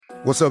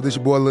What's up, this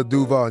your boy Lil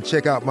Duval, and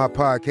check out my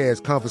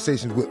podcast,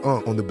 Conversations with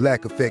Unc, on the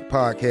Black Effect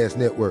Podcast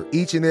Network.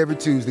 Each and every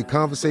Tuesday,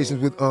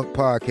 Conversations with Unc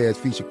podcast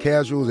feature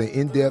casuals and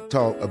in-depth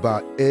talk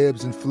about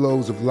ebbs and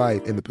flows of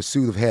life and the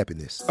pursuit of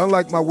happiness.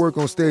 Unlike my work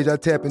on stage, I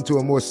tap into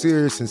a more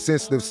serious and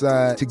sensitive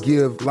side to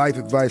give life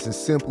advice and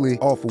simply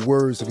offer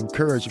words of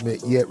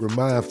encouragement, yet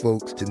remind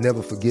folks to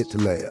never forget to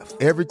laugh.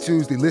 Every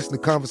Tuesday, listen to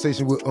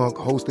Conversations with Unc,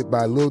 hosted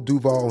by Lil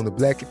Duval on the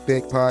Black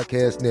Effect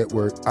Podcast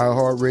Network,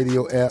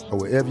 iHeartRadio app, or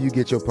wherever you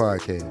get your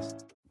podcasts.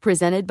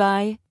 Presented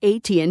by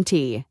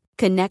AT&T.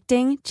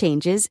 Connecting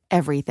changes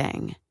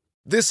everything.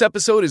 This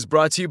episode is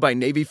brought to you by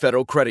Navy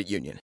Federal Credit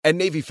Union. At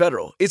Navy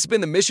Federal, it's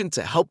been the mission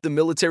to help the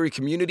military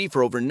community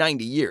for over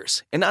 90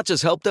 years. And not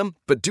just help them,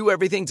 but do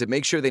everything to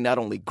make sure they not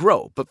only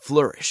grow, but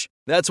flourish.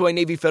 That's why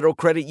Navy Federal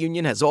Credit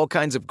Union has all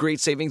kinds of great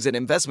savings and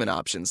investment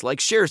options like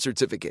share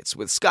certificates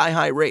with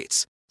sky-high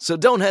rates. So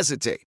don't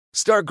hesitate.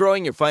 Start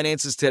growing your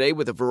finances today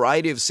with a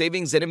variety of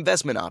savings and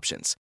investment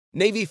options.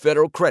 Navy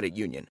Federal Credit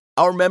Union.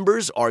 Our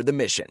members are the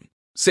mission.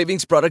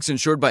 Savings products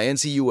insured by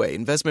NCUA.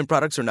 Investment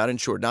products are not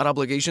insured, not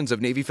obligations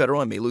of Navy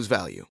Federal and may lose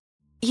value.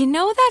 You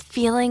know that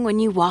feeling when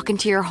you walk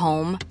into your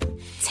home,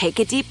 take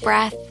a deep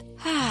breath,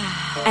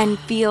 and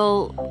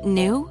feel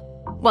new?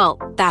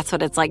 Well, that's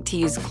what it's like to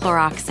use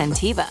Clorox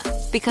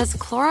Scentiva. Because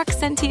Clorox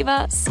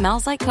Scentiva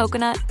smells like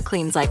coconut,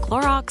 cleans like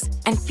Clorox,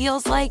 and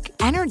feels like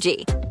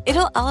energy.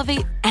 It'll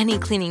elevate any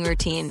cleaning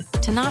routine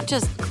to not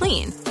just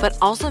clean, but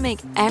also make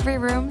every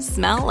room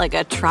smell like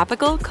a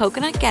tropical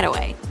coconut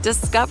getaway.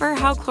 Discover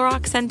how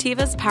Clorox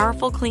Scentiva's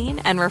powerful clean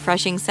and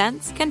refreshing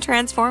scents can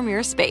transform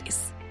your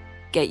space.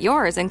 Get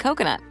yours in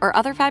coconut or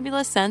other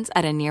fabulous scents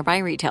at a nearby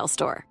retail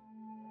store.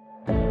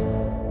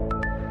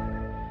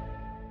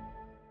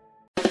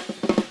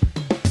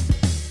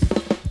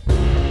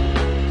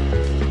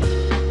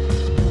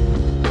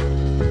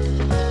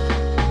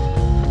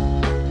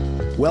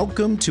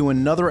 Welcome to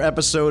another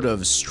episode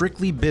of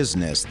Strictly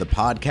Business, the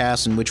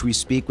podcast in which we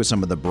speak with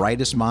some of the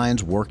brightest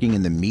minds working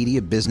in the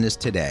media business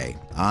today.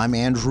 I'm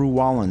Andrew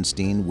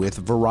Wallenstein with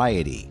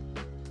Variety.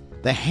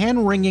 The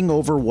hand-wringing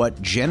over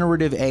what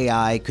generative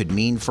AI could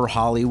mean for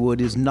Hollywood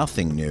is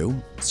nothing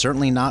new,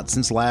 certainly not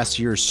since last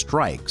year's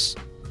strikes.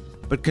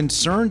 But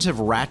concerns have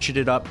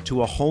ratcheted up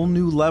to a whole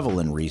new level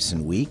in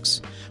recent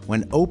weeks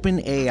when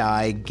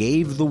OpenAI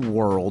gave the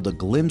world a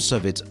glimpse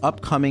of its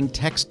upcoming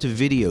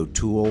text-to-video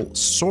tool,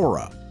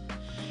 Sora.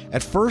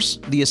 At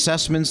first, the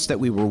assessments that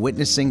we were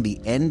witnessing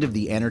the end of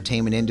the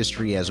entertainment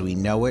industry as we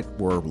know it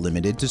were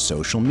limited to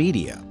social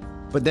media.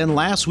 But then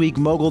last week,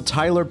 mogul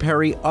Tyler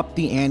Perry upped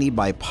the ante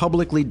by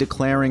publicly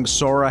declaring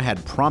Sora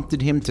had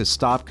prompted him to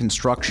stop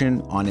construction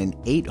on an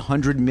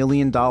 $800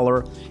 million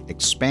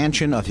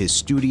expansion of his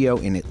studio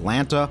in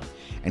Atlanta,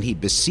 and he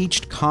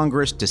beseeched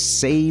Congress to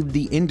save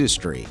the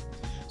industry.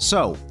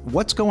 So,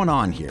 what's going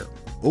on here?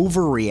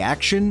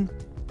 Overreaction?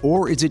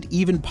 Or is it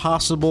even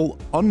possible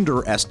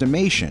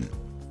underestimation?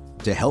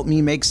 To help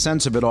me make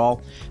sense of it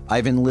all,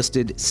 I've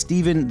enlisted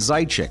Steven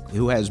Zaitchik,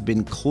 who has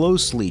been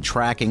closely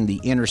tracking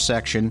the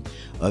intersection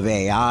of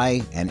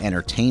AI and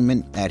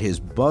entertainment at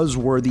his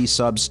buzzworthy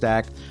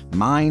Substack,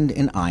 Mind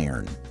and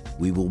Iron.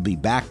 We will be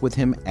back with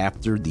him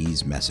after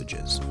these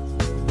messages.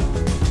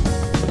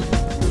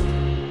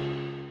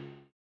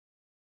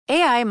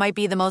 AI might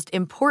be the most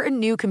important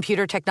new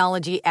computer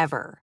technology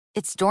ever.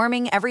 It's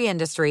storming every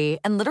industry,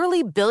 and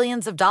literally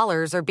billions of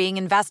dollars are being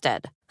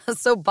invested.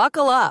 So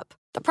buckle up.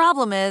 The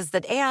problem is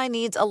that AI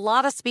needs a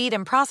lot of speed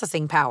and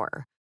processing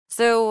power.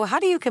 So how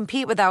do you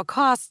compete without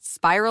costs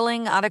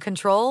spiraling out of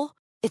control?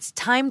 It's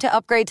time to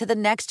upgrade to the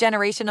next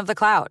generation of the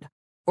cloud,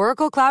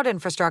 Oracle Cloud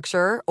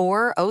Infrastructure,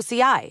 or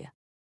OCI.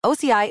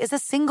 OCI is a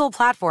single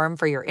platform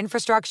for your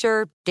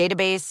infrastructure,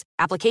 database,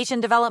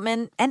 application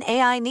development, and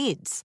AI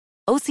needs.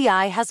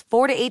 OCI has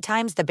 4 to 8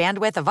 times the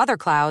bandwidth of other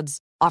clouds,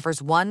 offers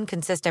one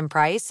consistent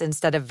price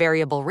instead of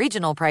variable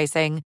regional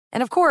pricing,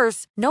 and of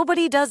course,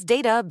 nobody does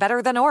data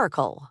better than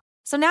Oracle.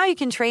 So now you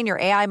can train your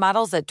AI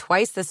models at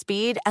twice the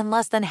speed and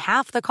less than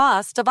half the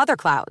cost of other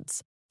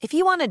clouds. If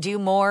you want to do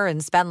more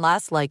and spend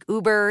less like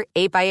Uber,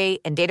 8x8,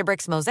 and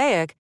Databricks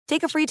Mosaic,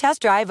 take a free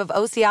test drive of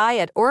OCI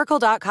at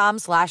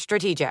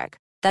oracle.com/strategic.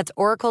 That's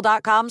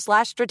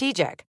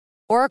oracle.com/strategic.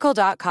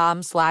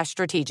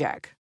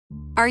 oracle.com/strategic.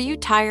 Are you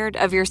tired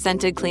of your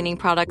scented cleaning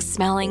products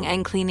smelling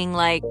and cleaning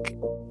like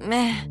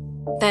meh?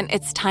 Then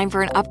it's time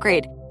for an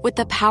upgrade with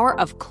the power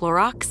of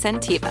Clorox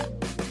Scentiva.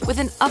 With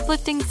an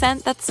uplifting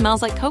scent that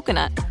smells like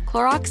coconut,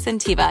 Clorox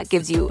Scentiva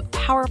gives you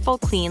powerful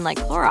clean like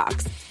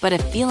Clorox, but a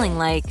feeling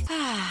like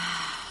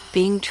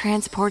being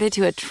transported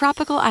to a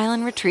tropical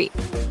island retreat.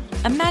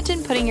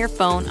 Imagine putting your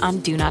phone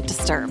on Do Not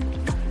Disturb,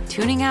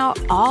 tuning out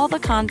all the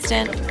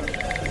constant,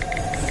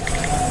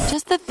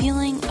 just the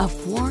feeling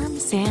of warm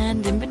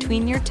sand in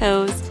between your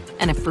toes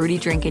and a fruity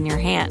drink in your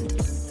hand.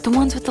 The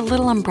ones with the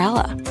little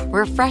umbrella.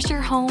 Refresh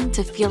your home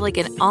to feel like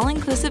an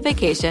all-inclusive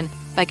vacation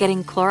by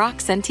getting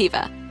Clorox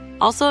Scentiva.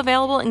 Also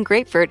available in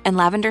grapefruit and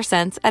lavender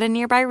scents at a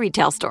nearby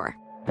retail store.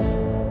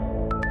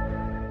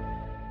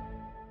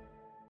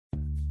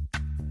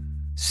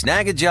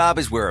 Snag a job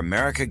is where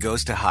America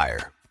goes to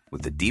hire,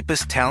 with the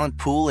deepest talent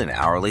pool in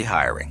hourly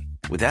hiring.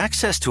 With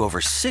access to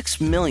over 6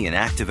 million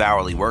active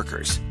hourly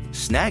workers,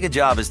 Snag a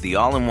Job is the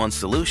all-in-one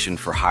solution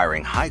for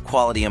hiring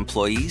high-quality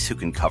employees who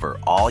can cover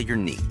all your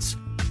needs.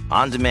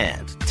 On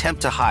demand,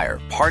 temp to hire,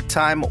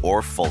 part-time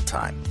or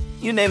full-time.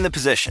 You name the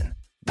position.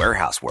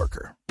 Warehouse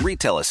worker,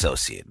 retail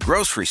associate,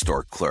 grocery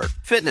store clerk,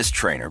 fitness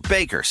trainer,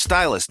 baker,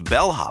 stylist,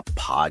 bellhop,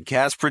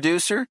 podcast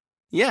producer.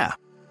 Yeah,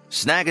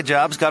 Snag a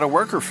Job's got a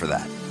worker for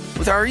that.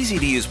 With our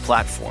easy-to-use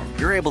platform,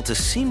 you're able to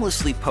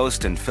seamlessly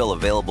post and fill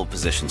available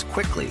positions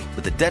quickly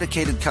with a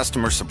dedicated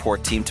customer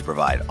support team to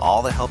provide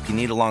all the help you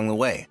need along the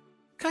way.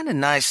 Kind of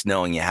nice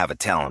knowing you have a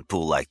talent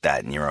pool like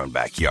that in your own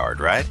backyard,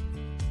 right?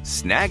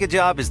 Snag a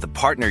Job is the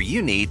partner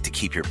you need to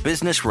keep your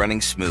business running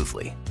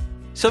smoothly.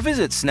 So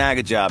visit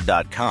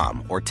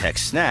snagajob.com or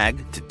text snag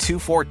to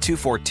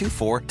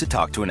 242424 to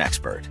talk to an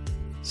expert.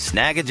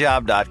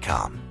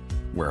 Snagajob.com,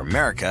 where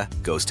America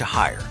goes to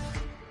hire.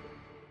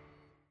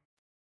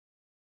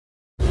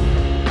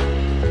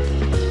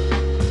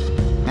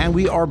 And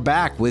we are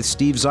back with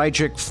Steve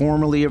Zajic,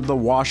 formerly of the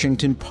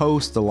Washington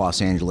Post, the Los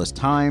Angeles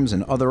Times,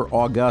 and other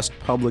august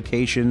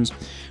publications,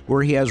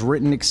 where he has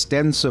written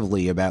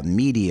extensively about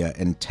media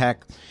and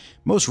tech,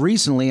 most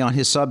recently on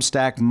his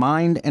Substack,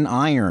 Mind and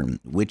Iron,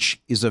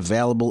 which is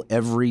available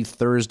every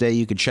Thursday.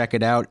 You can check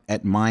it out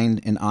at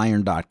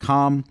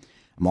mindandiron.com.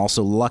 I'm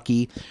also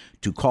lucky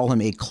to call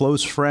him a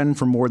close friend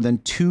for more than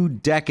 2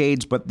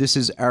 decades, but this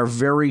is our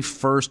very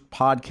first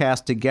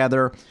podcast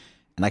together.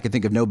 And I can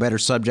think of no better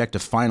subject to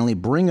finally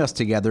bring us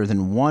together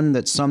than one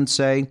that some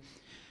say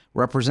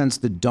represents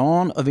the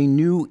dawn of a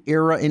new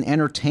era in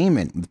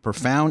entertainment with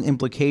profound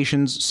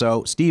implications.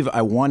 So, Steve,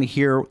 I want to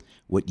hear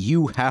what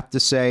you have to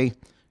say.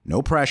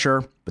 No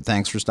pressure, but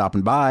thanks for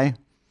stopping by.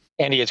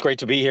 Andy, it's great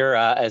to be here.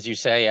 As you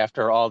say,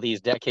 after all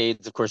these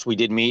decades, of course, we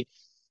did meet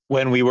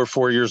when we were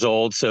 4 years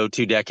old. So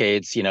 2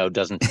 decades,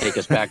 doesn't take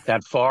us back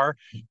that far.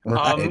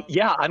 Right.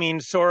 Yeah, I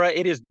mean, Sora,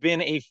 it has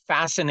been a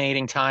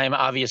fascinating time,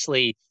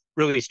 obviously,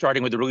 really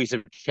starting with the release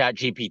of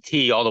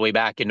ChatGPT all the way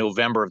back in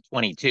November of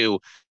 22.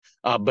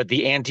 But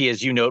the ante,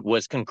 as you note,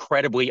 was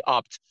incredibly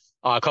upped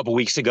a couple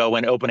weeks ago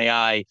when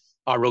OpenAI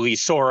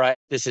released Sora.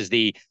 This is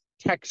the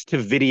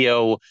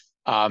text-to-video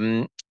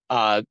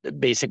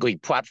basically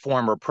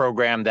platform or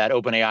program that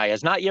OpenAI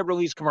has not yet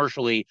released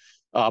commercially,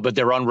 but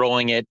they're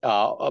unrolling it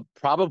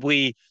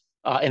probably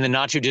in the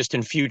not too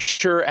distant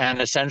future.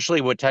 And essentially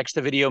what text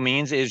to video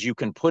means is you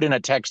can put in a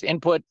text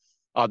input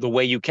the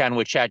way you can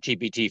with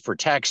ChatGPT for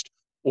text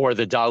or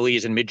the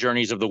DALL-Es and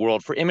Midjourneys of the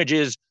world for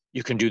images.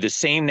 You can do the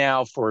same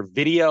now for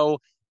video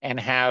and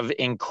have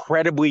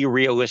incredibly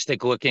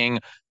realistic looking,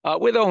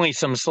 with only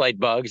some slight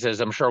bugs, as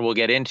I'm sure we'll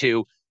get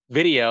into,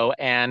 video.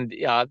 And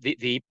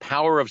the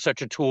power of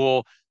such a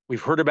tool,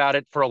 we've heard about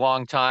it for a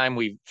long time.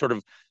 We've sort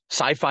of,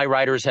 sci-fi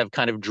writers have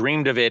kind of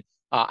dreamed of it.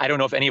 I don't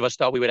know if any of us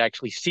thought we would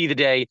actually see the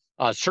day.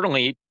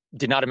 Certainly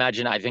did not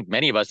imagine, I think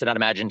many of us did not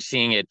imagine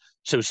seeing it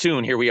so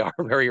soon. Here we are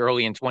very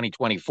early in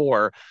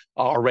 2024,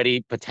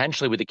 already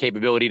potentially with the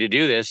capability to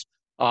do this.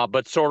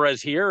 But Sora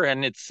is here,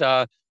 and it's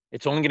only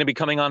going to be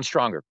coming on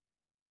stronger.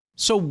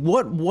 So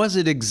what was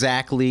it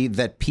exactly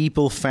that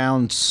people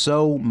found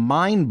so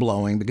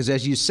mind-blowing? Because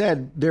as you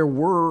said, there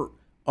were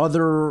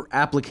other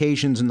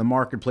applications in the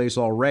marketplace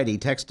already.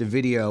 Text to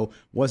video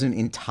wasn't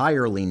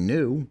entirely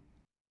new.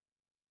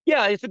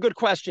 Yeah, it's a good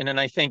question. And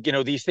I think,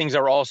 these things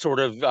are all sort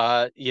of,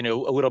 a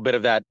little bit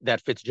of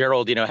that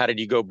Fitzgerald, how did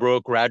you go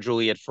broke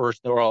gradually at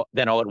first or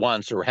then all at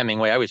once, or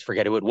Hemingway, I always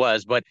forget who it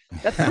was. But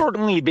that's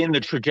certainly been the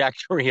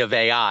trajectory of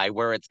AI,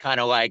 where it's kind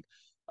of like,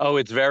 oh,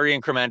 it's very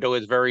incremental,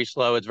 it's very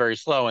slow.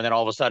 And then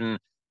all of a sudden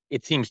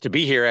it seems to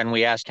be here. And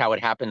we ask how it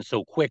happened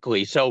so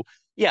quickly. So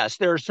yes,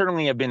 there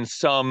certainly have been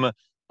some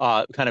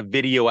kind of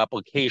video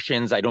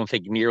applications. I don't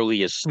think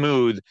nearly as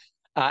smooth.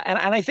 And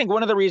I think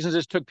one of the reasons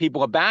this took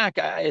people aback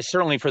is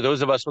certainly for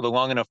those of us with a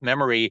long enough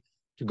memory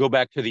to go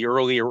back to the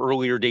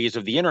earlier days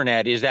of the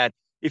internet, is that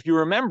if you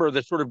remember,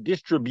 the sort of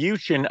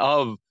distribution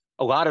of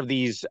a lot of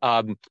these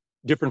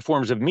different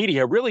forms of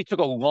media really took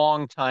a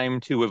long time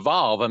to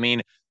evolve. I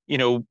mean,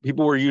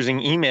 people were using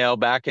email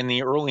back in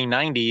the early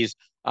 90s.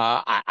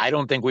 I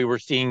don't think we were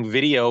seeing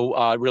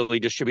video really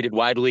distributed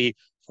widely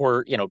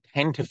for,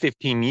 10 to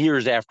 15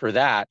 years after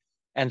that.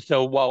 And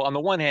so while on the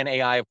one hand,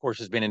 AI, of course,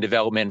 has been in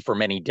development for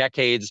many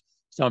decades,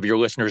 some of your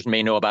listeners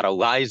may know about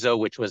Eliza,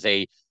 which was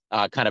a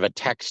kind of a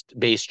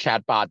text-based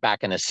chatbot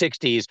back in the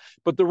 60s.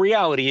 But the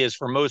reality is,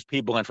 for most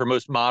people and for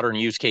most modern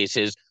use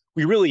cases,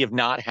 we really have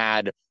not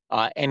had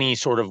any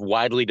sort of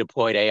widely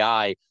deployed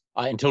AI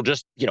until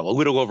just, a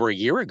little over a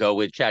year ago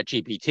with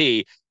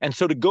ChatGPT. And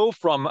so to go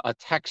from a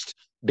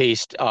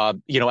text-based,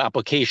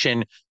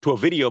 application to a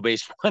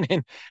video-based one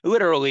in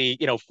literally,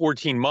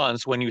 14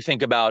 months, when you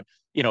think about,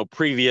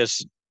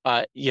 previous,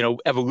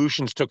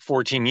 evolutions took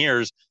 14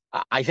 years,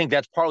 I think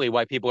that's partly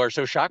why people are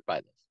so shocked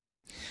by this.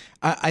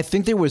 I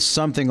think there was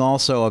something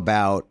also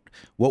about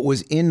what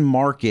was in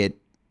market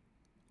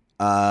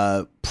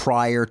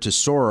prior to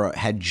Sora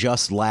had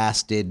just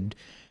lasted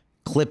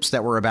clips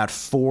that were about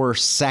 4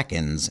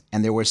 seconds.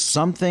 And there was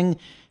something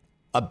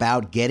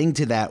about getting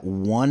to that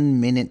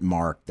 1 minute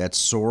mark, that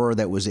Sora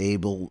that was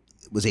able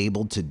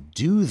to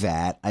do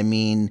that. I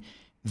mean,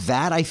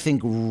 that I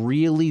think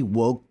really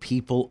woke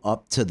people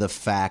up to the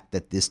fact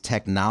that this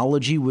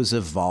technology was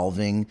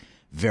evolving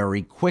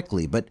very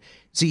quickly. But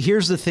see,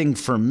 here's the thing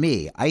for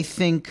me. I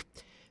think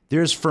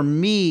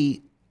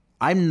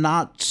I'm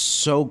not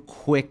so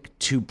quick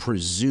to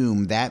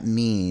presume that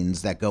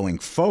means that going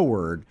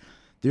forward,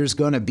 there's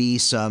going to be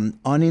some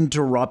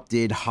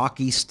uninterrupted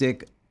hockey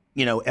stick,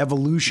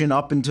 evolution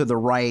up and to the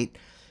right.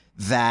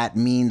 That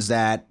means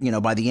that,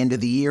 by the end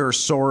of the year,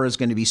 Sora is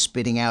going to be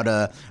spitting out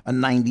a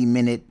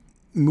 90-minute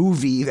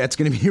movie that's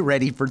going to be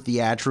ready for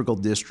theatrical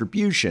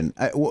distribution.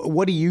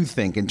 What do you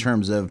think in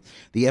terms of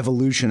the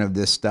evolution of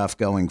this stuff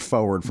going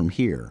forward from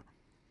here?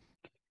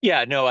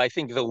 Yeah, no, I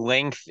think the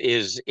length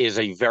is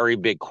a very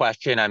big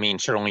question. I mean,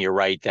 certainly you're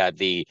right that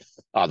the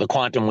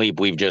quantum leap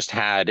we've just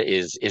had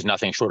is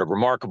nothing short of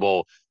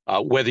remarkable.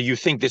 Whether you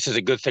think this is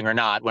a good thing or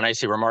not, when I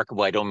say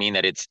remarkable, I don't mean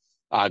that it's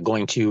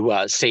going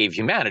to save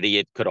humanity.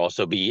 It could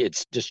also be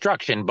its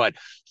destruction. But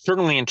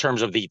certainly in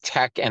terms of the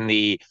tech and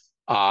the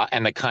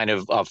kind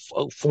of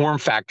form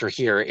factor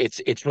here,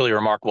 it's really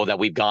remarkable that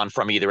we've gone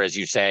from either, as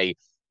you say,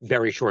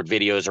 very short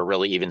videos or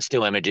really even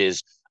still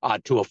images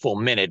to a full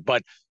minute.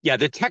 But yeah,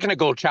 the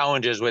technical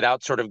challenges,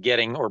 without sort of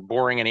getting or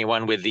boring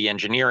anyone with the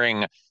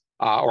engineering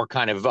or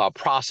kind of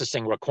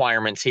processing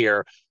requirements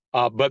here,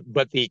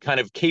 but the kind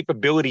of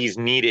capabilities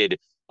needed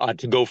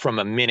to go from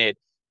a minute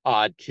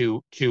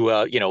to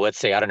let's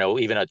say, I don't know,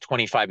 even a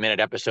 25-minute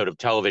episode of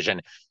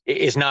television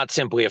is not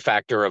simply a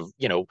factor of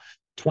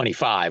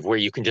 25, where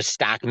you can just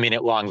stack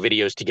minute-long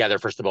videos together.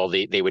 First of all,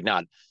 they would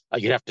not.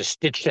 You'd have to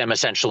stitch them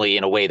essentially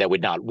in a way that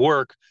would not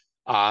work.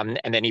 And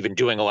then even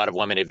doing a lot of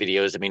 1 minute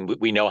videos, I mean,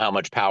 we know how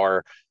much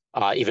power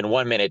even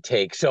 1 minute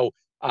takes. So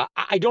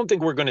I don't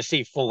think we're going to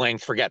see full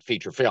length, forget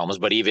feature films,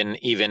 but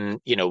even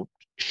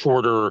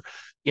shorter,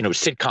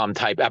 sitcom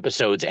type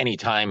episodes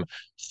anytime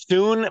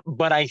soon.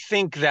 But I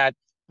think that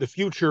the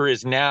future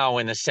is now,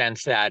 in the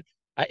sense that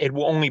it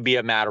will only be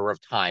a matter of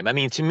time. I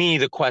mean, to me,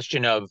 the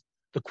question of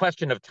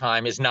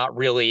time is not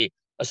really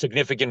a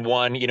significant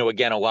one.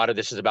 Again, a lot of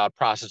this is about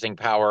processing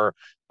power.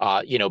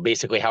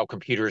 Basically how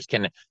computers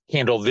can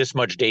handle this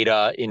much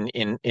data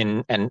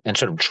and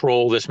sort of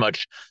troll this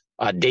much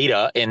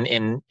data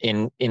in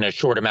a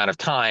short amount of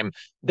time.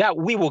 That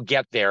we will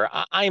get there.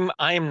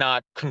 I'm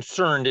not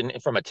concerned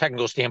from a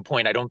technical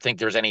standpoint. I don't think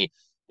there's any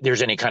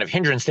kind of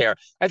hindrance there.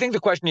 I think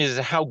the question is,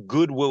 how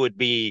good will it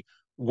be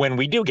when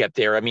we do get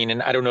there? I mean,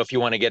 and I don't know if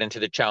you want to get into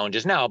the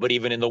challenges now, but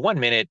even in the 1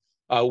 minute,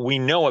 we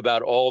know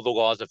about all the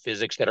laws of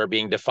physics that are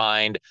being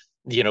defined.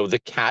 The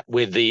cat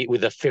with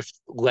the fifth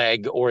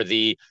leg, or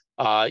the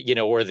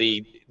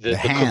cookie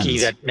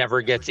that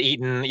never gets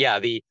eaten. Yeah,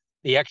 the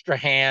extra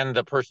hand,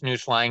 the person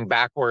who's flying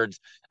backwards.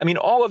 I mean,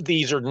 all of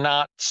these are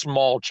not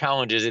small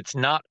challenges. It's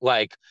not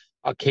like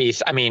a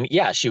case. I mean,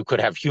 yes, you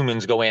could have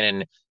humans go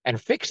in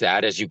and fix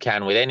that, as you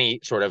can with any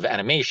sort of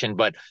animation,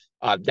 but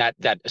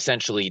that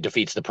essentially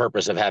defeats the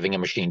purpose of having a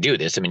machine do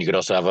this. I mean, you could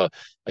also have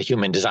a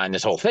human design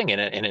this whole thing in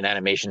an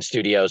animation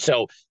studio.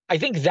 So I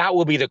think that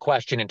will be the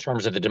question in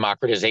terms of the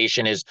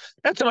democratization, is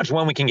not so much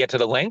when we can get to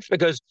the length,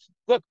 because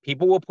look,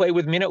 people will play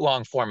with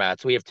minute-long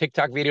formats. We have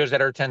TikTok videos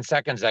that are 10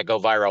 seconds that go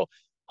viral.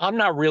 I'm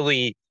not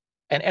really,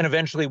 and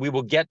eventually we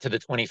will get to the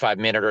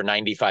 25-minute or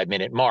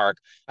 95-minute mark.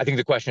 I think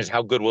the question is,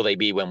 how good will they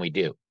be when we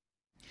do?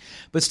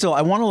 But still,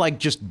 I want to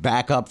just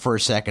back up for a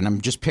second.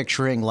 I'm just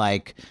picturing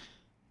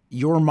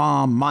your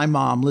mom, my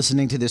mom,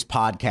 listening to this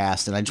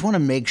podcast, and I just want to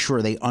make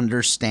sure they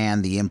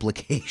understand the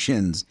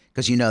implications,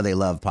 because they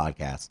love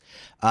podcasts,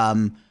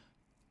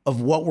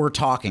 of what we're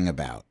talking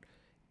about.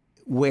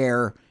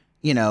 Where,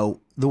 the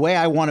way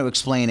I want to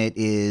explain it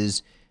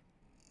is,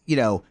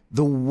 the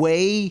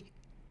way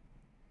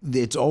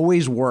it's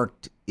always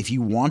worked, if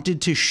you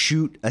wanted to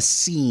shoot a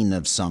scene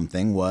of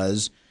something,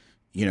 was,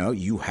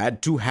 you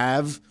had to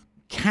have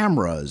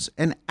cameras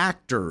and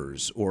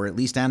actors, or at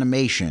least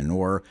animation,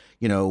 or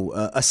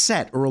a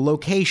set or a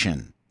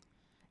location.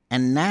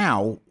 And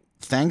now,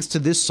 thanks to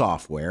this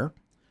software,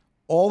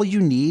 all you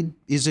need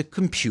is a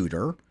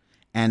computer,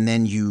 and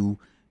then you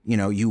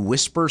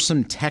whisper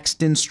some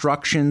text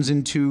instructions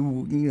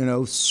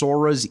into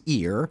Sora's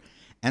ear,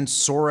 and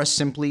Sora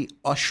simply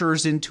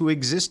ushers into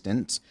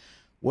existence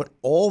what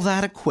all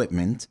that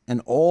equipment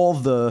and all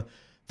the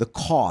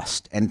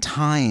cost and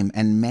time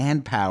and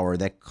manpower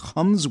that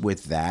comes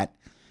with that.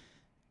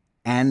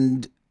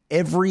 And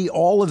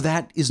all of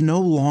that is no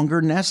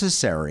longer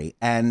necessary.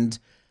 And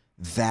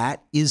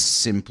that is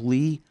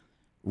simply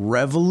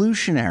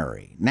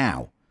revolutionary.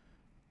 Now,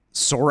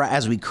 Sora,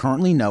 as we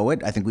currently know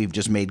it, I think we've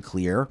just made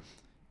clear,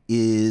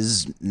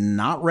 is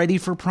not ready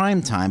for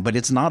prime time, but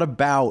it's not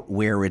about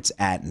where it's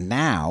at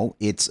now.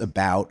 It's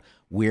about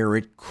where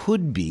it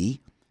could be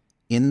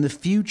in the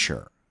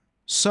future.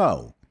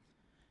 So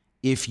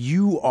if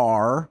you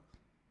are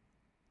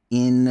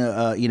in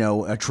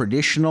a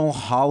traditional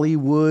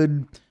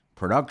Hollywood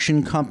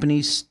production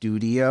company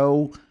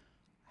studio,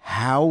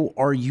 how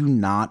are you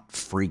not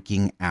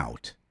freaking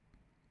out?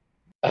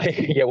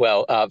 Yeah,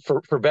 well,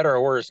 for better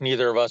or worse,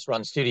 neither of us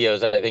run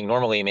studios. I think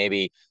normally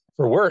maybe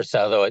for worse,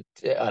 although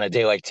on a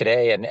day like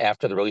today and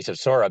after the release of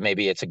Sora,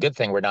 maybe it's a good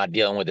thing we're not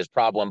dealing with this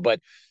problem. But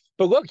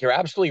look, you're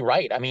absolutely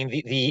right. I mean,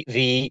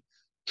 the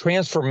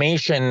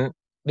transformation,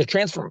 the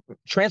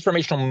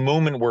transformational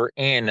moment we're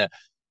in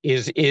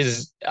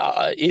is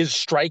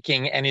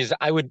striking, and is,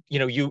 I would,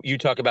 you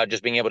talk about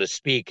just being able to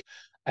speak,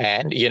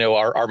 and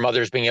our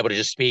mothers being able to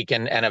just speak,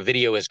 and a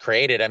video is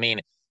created. I mean,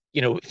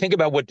 think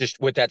about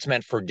what that's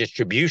meant for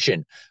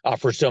distribution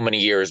for so many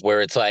years,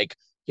 where it's like,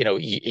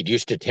 it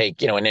used to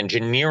take, an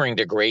engineering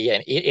degree,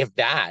 and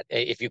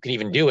if you could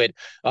even do it,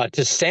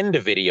 to send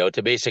a video,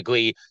 to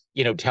basically,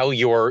 tell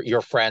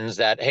your friends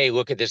that, hey,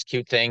 look at this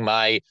cute thing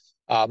my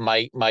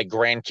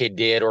grandkid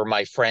did, or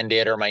my friend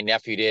did, or my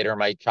nephew did, or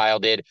my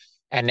child did.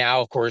 And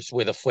now, of course,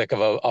 with a flick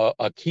of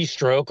a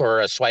keystroke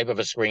or a swipe of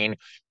a screen,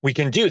 we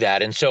can do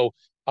that. And so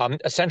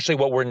essentially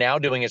what we're now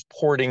doing is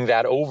porting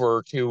that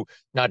over to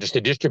not just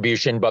the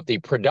distribution, but the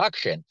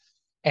production.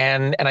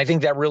 And I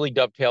think that really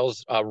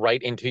dovetails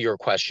right into your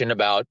question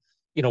about,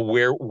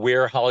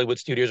 where Hollywood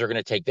studios are going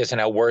to take this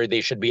and how worried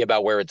they should be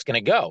about where it's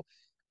going to go.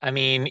 I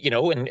mean,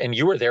 and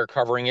you were there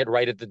covering it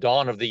right at the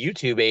dawn of the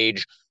YouTube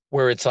age,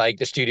 where it's like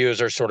the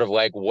studios are sort of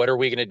like, what are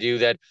we going to do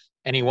that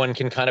anyone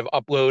can kind of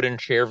upload and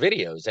share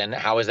videos? And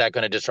how is that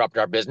going to disrupt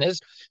our business?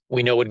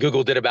 We know what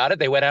Google did about it.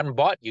 They went out and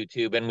bought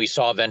YouTube. And we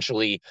saw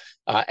eventually,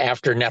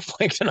 after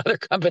Netflix and other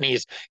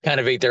companies kind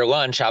of ate their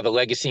lunch, how the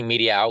legacy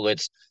media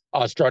outlets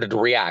started to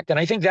react. And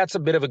I think that's a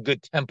bit of a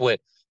good template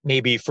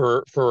maybe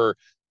for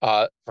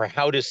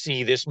how to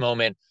see this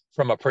moment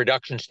from a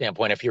production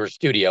standpoint if you're a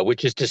studio,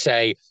 which is to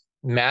say,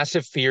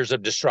 massive fears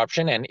of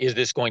disruption, and is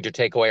this going to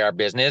take away our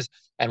business?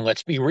 And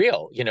let's be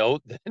real,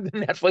 the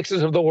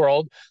Netflixes of the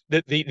world,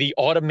 the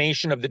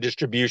automation of the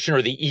distribution,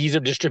 or the ease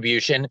of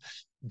distribution,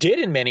 did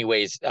in many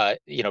ways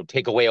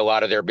take away a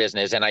lot of their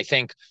business. And I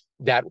think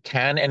that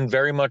can, and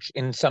very much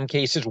in some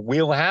cases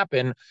will,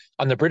 happen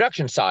on the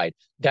production side.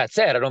 That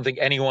said, I don't think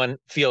anyone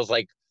feels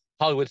like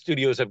Hollywood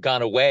studios have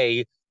gone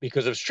away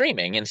because of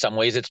streaming. In some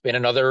ways, it's been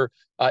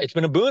it's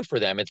been a boon for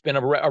them. It's been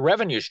a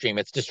revenue stream.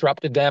 It's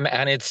disrupted them,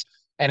 and it's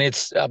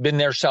been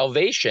their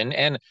salvation.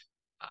 And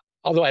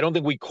although I don't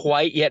think we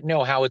quite yet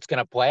know how it's going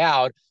to play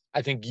out,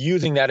 I think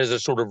using that as a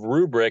sort of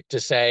rubric to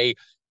say,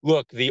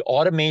 look, the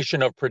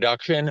automation of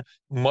production,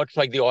 much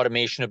like the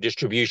automation of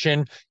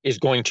distribution, is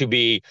going to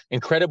be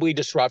incredibly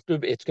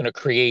disruptive. It's going to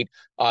create,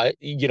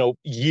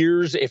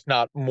 years, if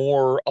not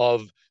more,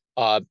 of,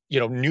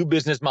 new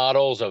business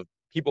models, of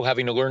people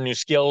having to learn new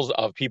skills,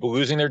 of people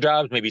losing their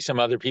jobs, maybe some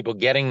other people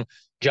getting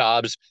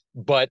jobs.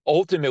 But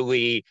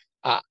ultimately,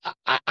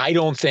 I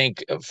don't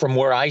think, from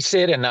where I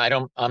sit, and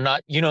I'm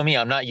not, me,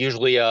 I'm not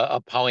usually a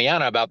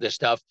Pollyanna about this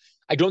stuff.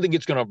 I don't think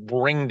it's going to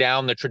bring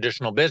down the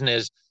traditional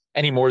business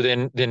any more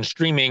than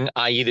streaming,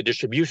 i.e. the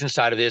distribution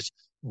side of this,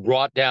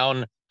 brought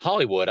down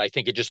Hollywood. I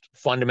think it just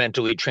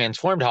fundamentally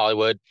transformed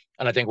Hollywood.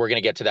 And I think we're going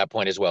to get to that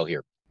point as well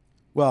here.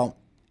 Well,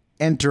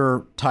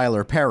 enter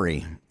Tyler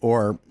Perry,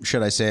 or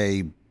should I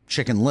say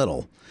Chicken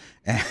Little.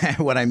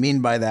 What I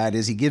mean by that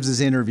is he gives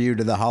his interview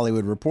to The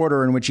Hollywood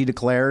Reporter in which he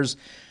declares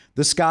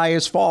the sky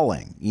is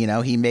falling.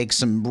 He makes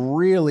some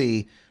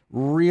really,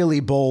 really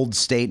bold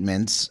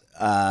statements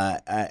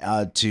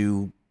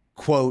to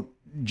quote,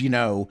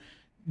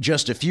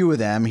 just a few of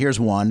them. Here's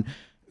one.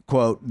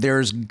 Quote,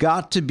 "There's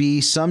got to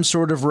be some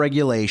sort of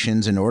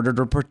regulations in order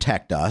to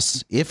protect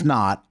us. If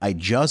not, I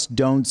just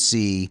don't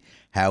see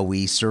how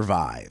we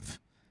survive."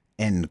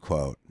 End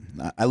quote.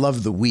 I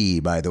love the "we,"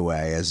 by the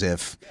way, as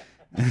if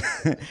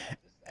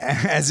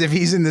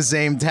he's in the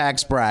same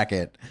tax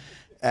bracket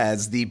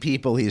as the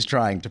people he's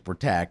trying to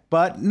protect.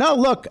 But no,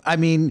 look, I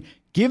mean,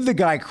 give the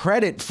guy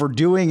credit for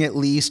doing at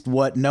least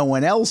what no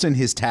one else in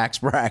his tax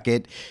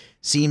bracket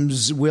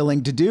seems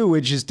willing to do,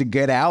 which is to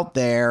get out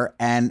there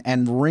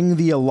and ring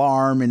the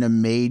alarm in a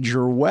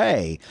major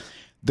way.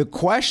 The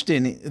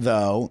question,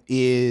 though,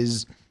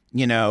 is,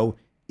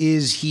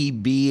 is he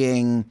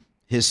being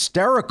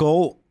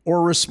hysterical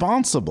or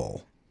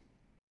responsible?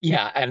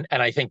 Yeah, and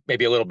I think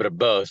maybe a little bit of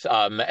both.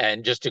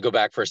 And just to go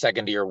back for a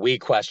second to your "we"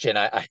 question,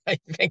 I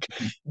think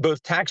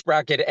both tax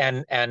bracket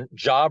and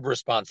job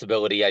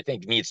responsibility, I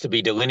think, needs to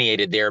be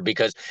delineated there,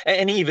 because,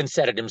 and he even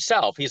said it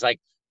himself. He's like,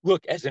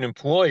 look, as an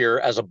employer,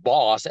 as a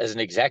boss, as an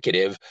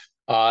executive,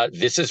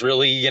 this is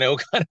really,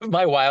 kind of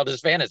my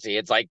wildest fantasy.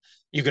 It's like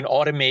you can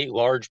automate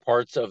large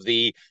parts of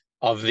the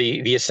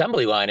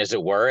assembly line, as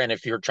it were. And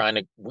if you're trying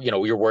to,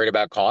 you're worried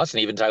about costs,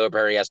 and even Tyler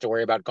Perry has to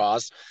worry about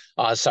costs,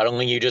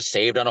 suddenly you just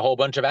saved on a whole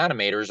bunch of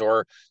animators,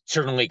 or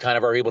certainly kind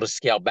of are able to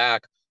scale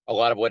back a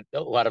lot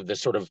of the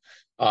sort of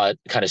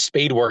kind of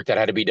spade work that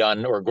had to be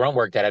done, or grunt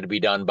work that had to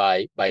be done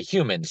by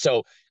humans.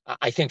 So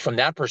I think from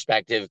that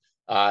perspective,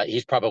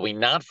 he's probably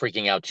not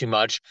freaking out too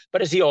much.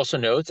 But as he also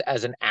notes,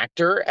 as an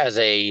actor, as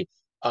a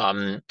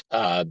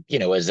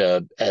as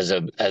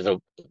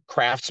a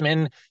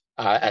craftsman,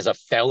 as a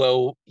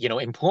fellow,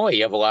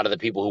 employee of a lot of the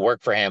people who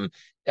work for him,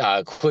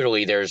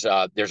 clearly there's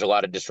a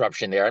lot of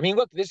disruption there. I mean,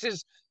 look, this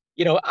is,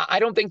 I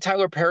don't think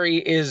Tyler Perry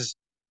is.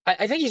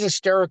 I think he's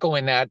hysterical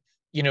in that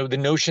the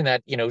notion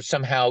that,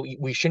 somehow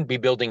we shouldn't be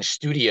building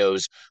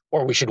studios,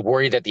 or we should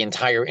worry that the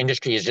entire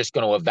industry is just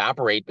going to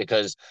evaporate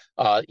because,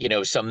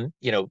 some,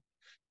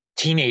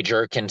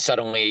 teenager can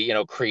suddenly,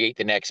 create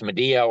the next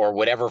Medea or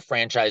whatever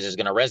franchise is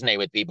going to resonate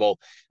with people.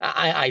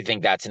 I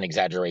think that's an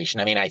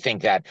exaggeration. I mean, I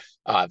think that,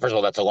 first of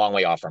all, that's a long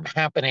way off from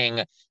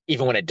happening.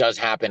 Even when it does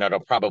happen, it'll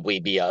probably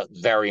be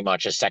very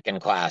much a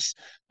second-class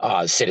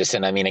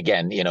citizen. I mean,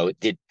 again,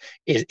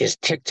 is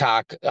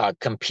TikTok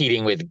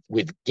competing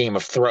with Game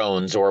of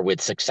Thrones or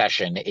with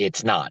Succession?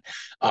 It's not.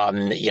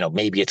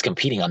 Maybe it's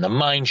competing on the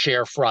mind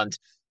share front.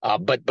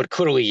 But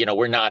clearly,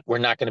 we're not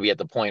going to be at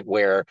the point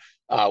where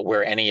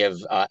any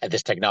of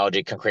this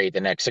technology can create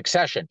the next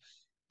Succession.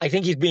 I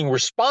think he's being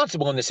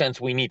responsible in the sense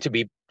we need to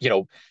be,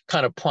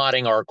 kind of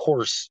plotting our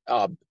course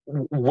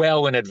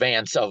well in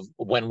advance of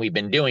when we've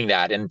been doing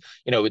that. And,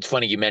 it's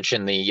funny you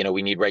mentioned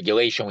we need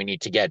regulation. We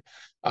need to get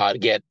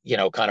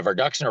kind of our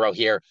ducks in a row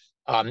here.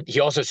 He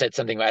also said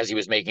something as he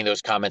was making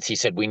those comments. He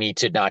said we need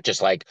to not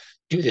just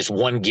do this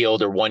one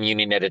guild or one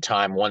union at a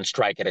time, one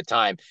strike at a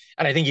time.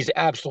 And I think he's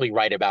absolutely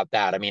right about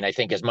that. I mean, I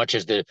think as much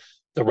as the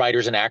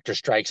writers and actor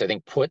strikes, I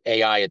think, put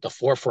AI at the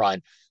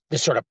forefront,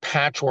 this sort of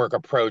patchwork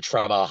approach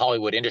from a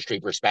Hollywood industry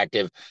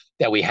perspective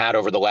that we had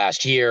over the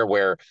last year,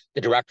 where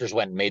the directors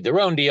went and made their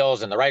own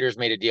deals and the writers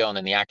made a deal and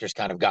then the actors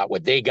kind of got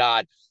what they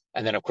got.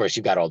 And then, of course,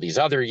 you've got all these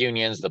other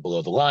unions, the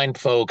below the line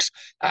folks.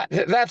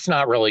 That's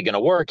not really going to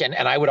work. And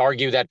I would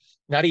argue that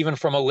not even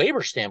from a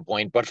labor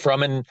standpoint, but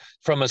from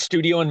a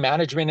studio and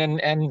management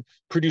and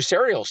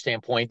producerial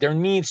standpoint, there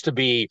needs to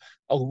be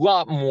a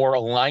lot more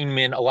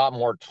alignment, a lot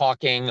more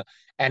talking.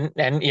 And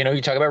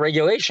you talk about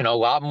regulation, a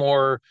lot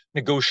more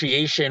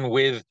negotiation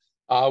with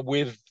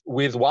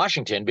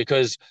Washington,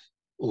 because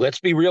let's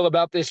be real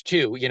about this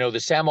too. The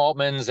Sam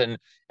Altmans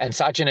and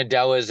Satya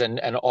Nadellas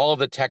and all of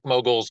the tech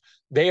moguls,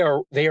 they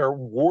are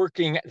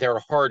working their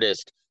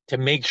hardest to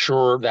make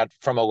sure that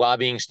from a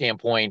lobbying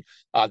standpoint,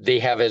 they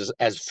have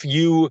as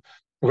few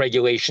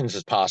regulations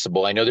as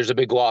possible. I know there's a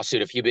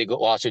few big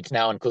lawsuits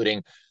now,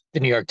 including the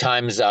New York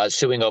Times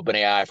suing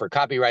OpenAI for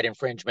copyright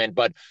infringement.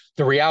 But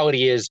the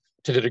reality is,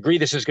 to the degree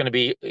this is going to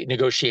be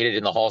negotiated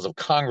in the halls of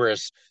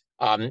Congress,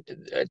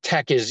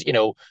 tech is,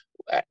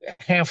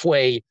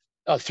 halfway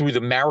through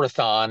the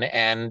marathon,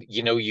 and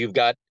you've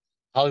got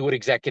Hollywood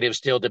executives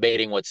still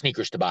debating what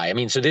sneakers to buy. I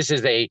mean, so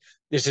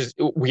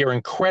we are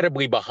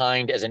incredibly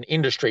behind as an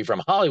industry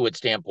from Hollywood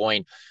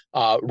standpoint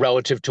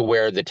relative to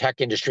where the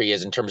tech industry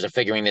is in terms of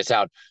figuring this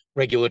out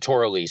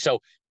regulatorily. So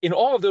in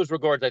all of those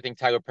regards, I think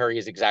Tyler Perry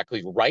is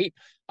exactly right.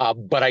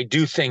 But I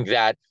do think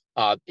that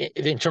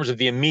in terms of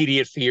the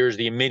immediate fears,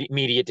 the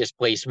immediate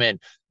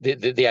displacement,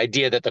 the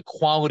idea that the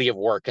quality of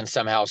work can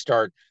somehow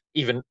start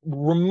even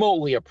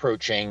remotely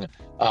approaching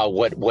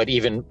what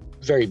even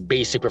very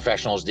basic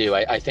professionals do,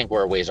 I think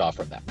we're a ways off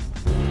from that.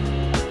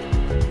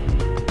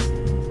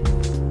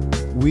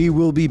 We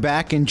will be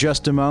back in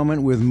just a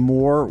moment with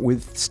more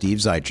with Steve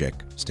Zajic.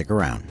 Stick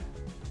around.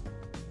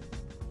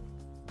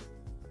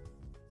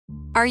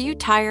 Are you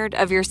tired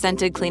of your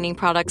scented cleaning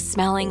products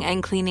smelling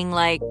and cleaning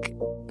like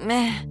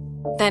meh?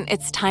 Then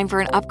it's time for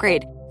an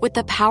upgrade with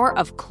the power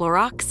of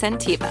Clorox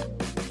Scentiva.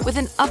 With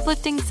an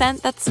uplifting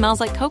scent that smells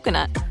like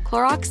coconut,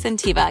 Clorox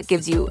Scentiva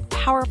gives you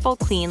powerful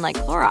clean like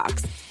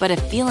Clorox, but a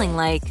feeling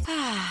like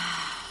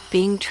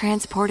being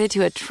transported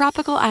to a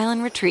tropical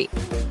island retreat.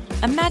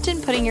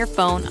 Imagine putting your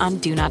phone on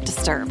Do Not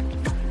Disturb,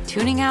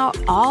 tuning out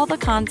all the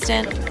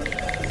constant,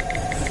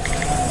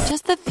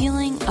 just the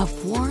feeling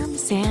of warm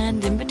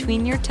sand in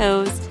between your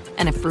toes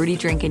and a fruity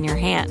drink in your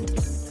hand.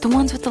 The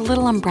ones with the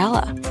little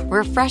umbrella.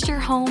 Refresh your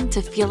home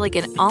to feel like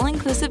an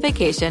all-inclusive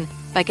vacation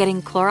by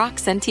getting Clorox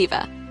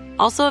Scentiva.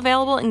 Also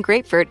available in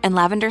grapefruit and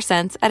lavender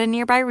scents at a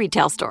nearby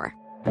retail store.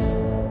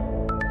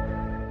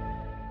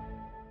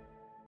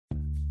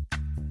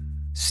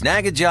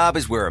 Snag a Job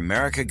is where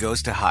America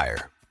goes to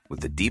hire, with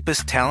the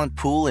deepest talent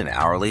pool in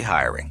hourly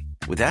hiring.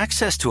 With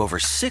access to over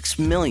 6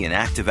 million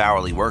active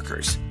hourly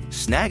workers,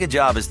 Snag a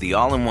Job is the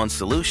all-in-one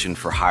solution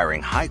for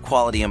hiring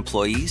high-quality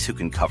employees who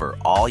can cover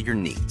all your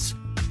needs.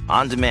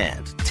 On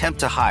demand, temp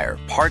to hire,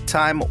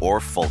 part-time or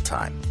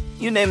full-time.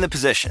 You name the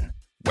position.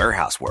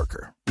 Warehouse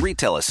worker,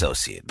 retail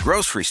associate,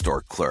 grocery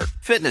store clerk,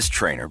 fitness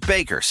trainer,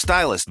 baker,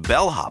 stylist,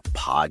 bellhop,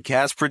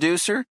 podcast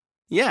producer.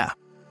 Yeah,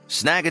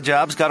 Snag a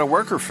Job's got a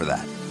worker for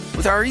that.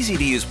 With our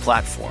easy-to-use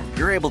platform,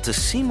 you're able to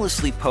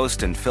seamlessly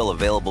post and fill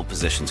available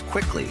positions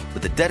quickly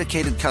with a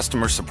dedicated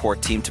customer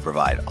support team to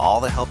provide all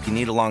the help you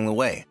need along the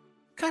way.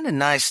 Kind of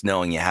nice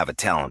knowing you have a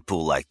talent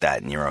pool like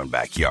that in your own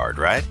backyard,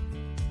 right?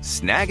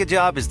 Snag a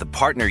Job is the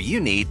partner you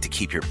need to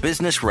keep your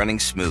business running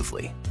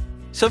smoothly.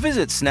 So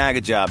visit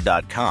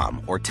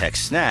snagajob.com or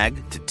text snag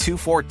to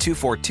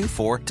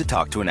 242424 to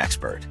talk to an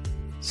expert.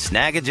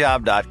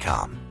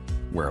 Snagajob.com,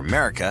 where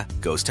America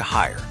goes to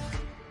hire.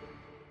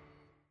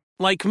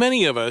 Like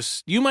many of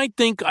us, you might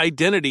think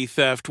identity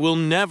theft will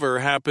never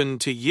happen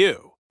to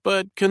you.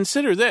 But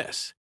consider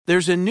this.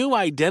 There's a new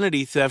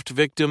identity theft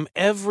victim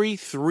every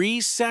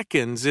 3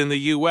 seconds in the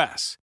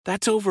U.S.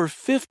 That's over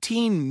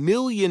 15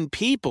 million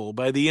people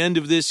by the end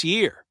of this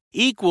year.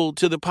 equal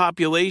to the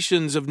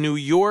populations of New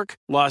York,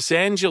 Los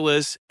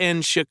Angeles,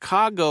 and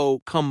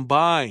Chicago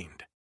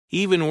combined.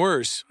 Even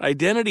worse,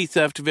 identity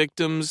theft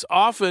victims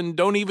often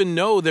don't even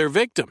know they're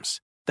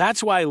victims.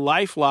 That's why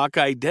LifeLock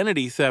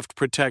Identity Theft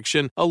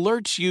Protection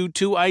alerts you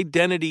to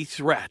identity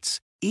threats,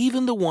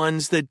 even the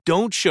ones that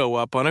don't show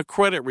up on a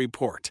credit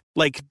report,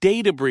 like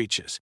data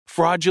breaches,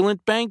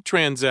 fraudulent bank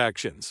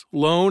transactions,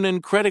 loan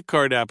and credit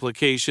card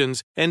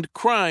applications, and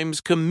crimes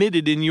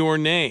committed in your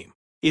name.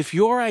 If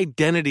your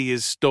identity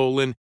is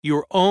stolen,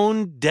 your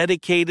own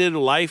dedicated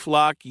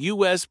LifeLock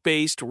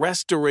U.S.-based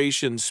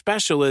restoration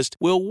specialist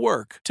will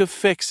work to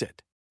fix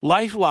it.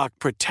 LifeLock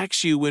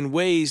protects you in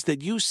ways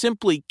that you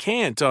simply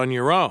can't on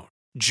your own.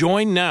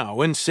 Join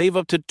now and save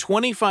up to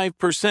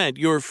 25%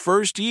 your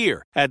first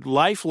year at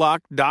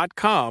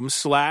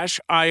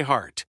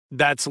LifeLock.com/iHeart.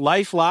 That's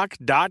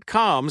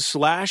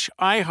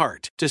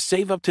LifeLock.com/iHeart to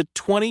save up to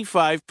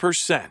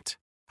 25%.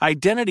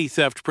 Identity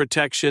theft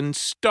protection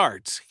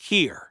starts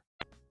here.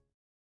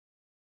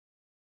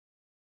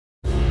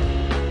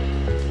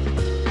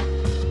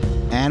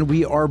 And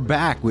we are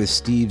back with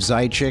Steve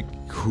Zaitchik,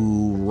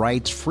 who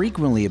writes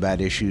frequently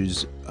about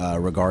issues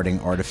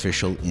regarding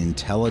artificial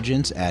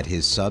intelligence at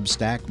his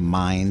Substack,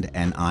 Mind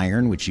and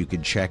Iron, which you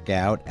could check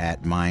out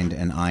at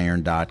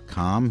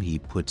mindandiron.com. He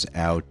puts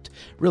out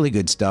really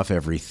good stuff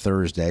every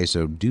Thursday,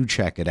 so do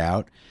check it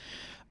out.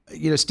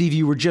 You know, Steve,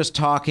 you were just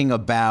talking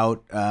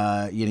about,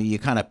 you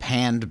kind of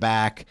panned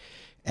back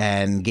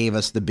and gave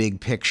us the big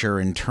picture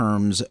in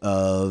terms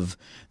of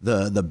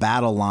the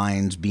battle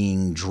lines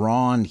being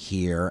drawn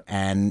here.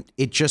 And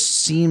it just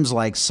seems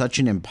like such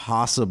an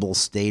impossible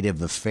state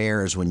of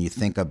affairs when you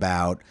think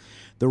about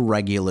the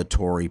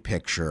regulatory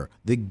picture,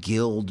 the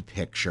guild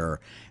picture,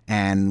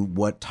 and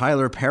what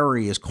Tyler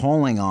Perry is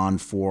calling on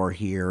for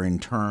here in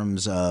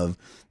terms of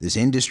this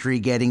industry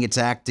getting its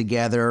act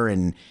together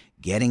and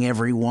getting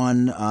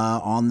everyone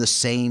on the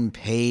same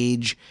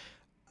page.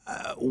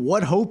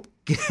 What hope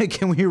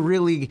can we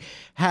really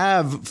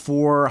have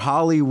for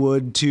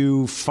Hollywood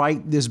to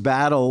fight this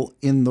battle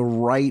in the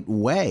right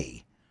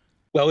way?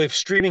 Well, if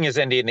streaming is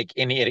any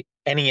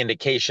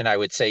indication, I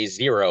would say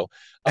zero.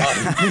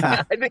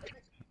 I think,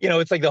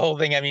 it's like the whole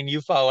thing. I mean, you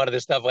follow a lot of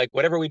this stuff, like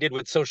whatever we did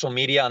with social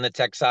media on the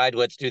tech side,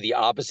 let's do the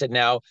opposite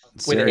now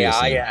with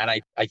AI.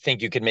 And I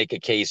think you can make a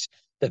case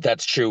that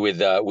that's true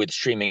with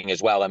streaming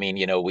as well. I mean,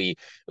 we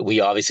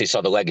obviously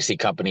saw the legacy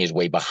companies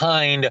way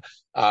behind.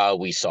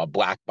 We saw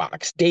black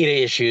box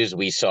data issues.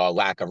 We saw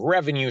lack of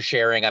revenue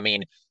sharing. I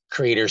mean,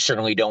 creators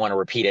certainly don't want to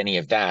repeat any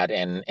of that.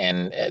 And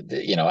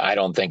I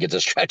don't think it's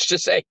a stretch to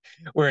say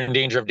we're in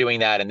danger of doing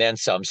that and then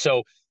some.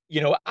 So,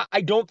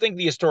 I don't think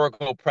the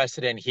historical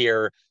precedent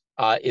here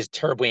is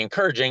terribly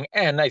encouraging.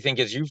 And I think,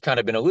 as you've kind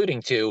of been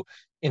alluding to,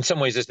 in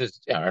some ways,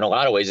 in a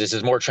lot of ways, this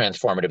is more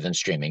transformative than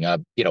streaming.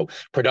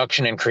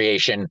 Production and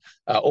creation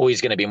always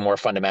going to be more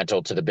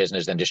fundamental to the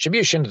business than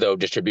distribution, though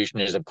distribution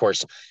is, of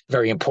course,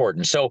 very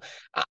important. So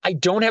I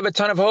don't have a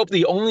ton of hope.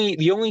 The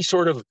only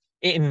sort of,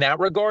 in that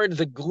regard,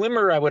 the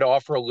glimmer I would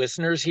offer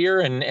listeners here,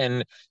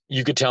 and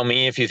you could tell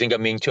me if you think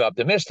I'm being too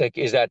optimistic,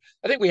 is that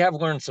I think we have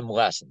learned some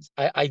lessons.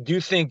 I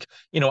do think,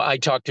 I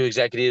talk to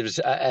executives,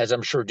 as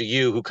I'm sure do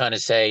you, who kind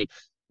of say,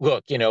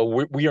 look,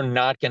 we are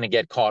not going to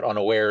get caught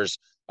unawares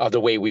the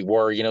way we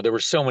were. There were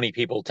so many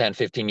people 10,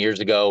 15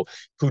 years ago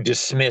who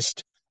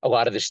dismissed a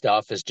lot of this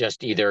stuff as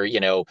just either,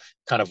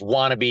 kind of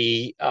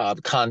wannabe,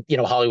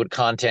 Hollywood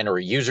content or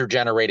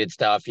user-generated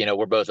stuff.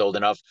 We're both old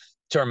enough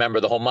to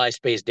remember the whole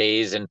MySpace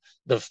days and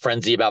the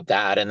frenzy about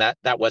that. And that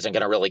wasn't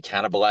going to really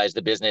cannibalize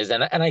the business.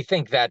 And I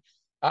think that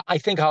I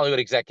think Hollywood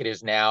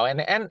executives now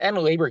and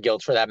labor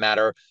guilds, for that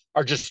matter,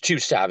 are just too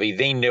savvy.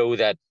 They know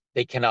that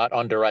they cannot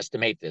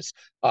underestimate this.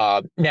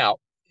 Now,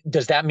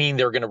 does that mean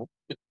they're going to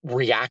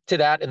react to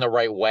that in the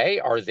right way?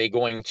 Are they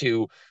going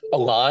to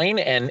align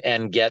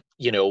and get,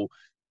 can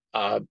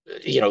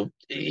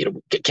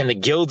the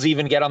guilds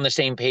even get on the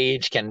same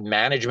page? Can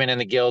management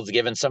and the guilds,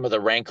 given some of the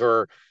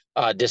rancor,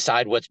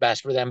 decide what's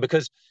best for them?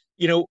 Because,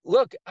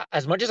 look,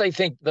 as much as I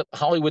think that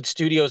Hollywood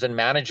studios and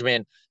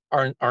management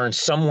are in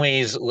some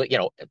ways,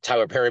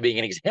 Tyler Perry being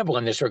an example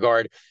in this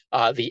regard,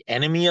 the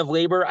enemy of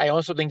labor, I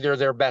also think they're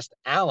their best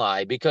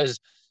ally because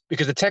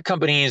the tech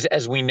companies,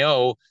 as we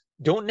know,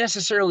 don't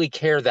necessarily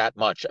care that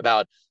much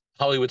about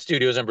Hollywood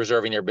studios and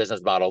preserving their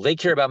business model. They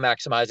care about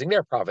maximizing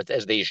their profits,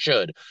 as they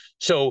should.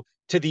 So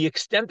to the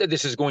extent that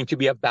this is going to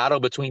be a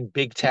battle between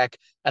big tech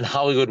and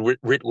Hollywood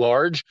writ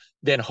large,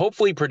 then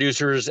hopefully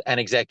producers and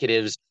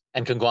executives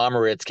and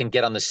conglomerates can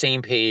get on the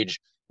same page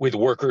with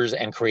workers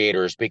and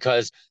creators,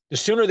 because the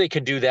sooner they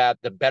can do that,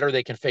 the better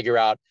they can figure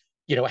out,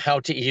 how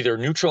to either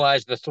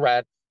neutralize the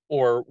threat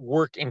or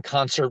work in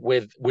concert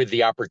with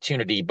the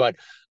opportunity. But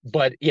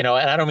and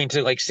I don't mean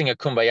to like sing a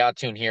Kumbaya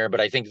tune here,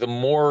 but I think the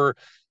more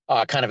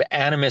kind of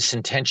animus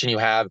and tension you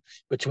have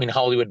between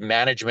Hollywood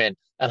management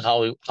and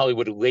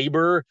Hollywood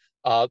labor,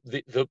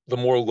 the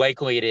more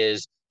likely it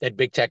is that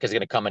big tech is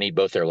going to come and eat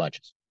both their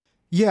lunches.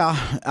 Yeah,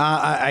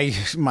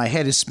 my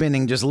head is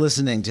spinning just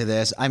listening to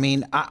this. I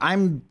mean,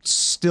 I'm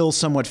still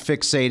somewhat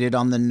fixated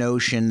on the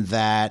notion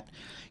that,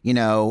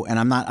 and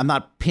I'm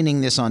not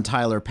pinning this on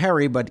Tyler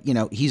Perry, but,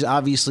 he's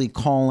obviously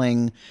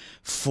calling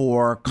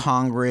for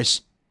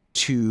Congress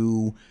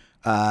to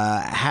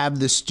have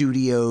the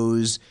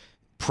studios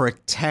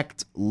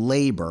protect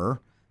labor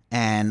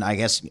and I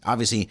guess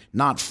obviously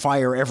not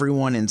fire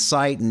everyone in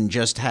sight and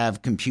just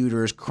have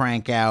computers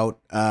crank out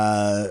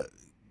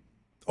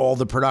all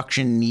the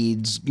production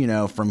needs,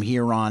 from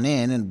here on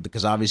in, and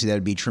because obviously that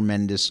would be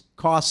tremendous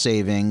cost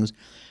savings.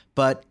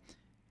 But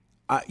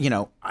when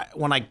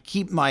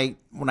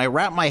I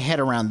wrap my head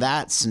around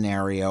that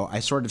scenario, I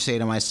sort of say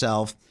to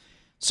myself,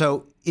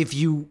 so if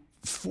you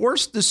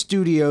force the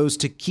studios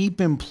to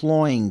keep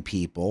employing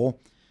people,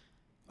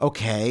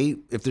 okay,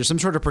 if there's some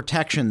sort of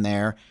protection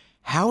there,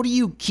 how do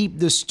you keep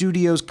the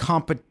studios'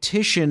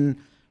 competition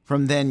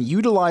from then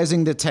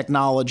utilizing the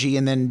technology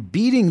and then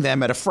beating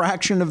them at a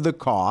fraction of the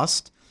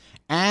cost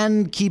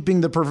and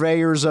keeping the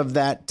purveyors of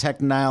that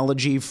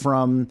technology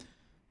from,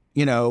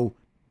 do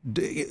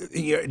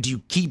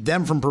you keep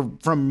them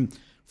from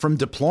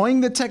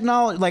deploying the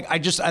technology? Like, I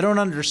don't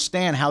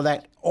understand how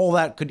all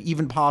that could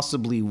even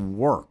possibly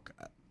work.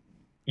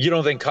 You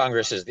don't think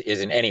Congress is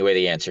in any way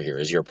the answer here,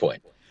 is your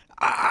point?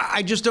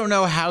 I just don't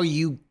know how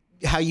you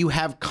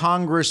have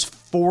Congress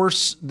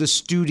force the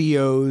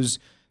studios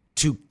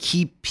to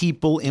keep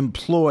people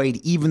employed,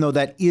 even though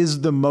that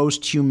is the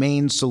most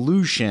humane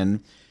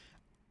solution.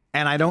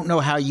 And I don't know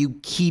how you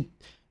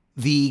keep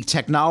the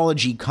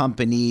technology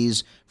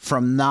companies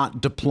from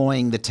not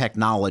deploying the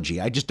technology.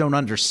 I just don't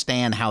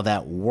understand how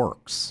that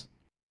works.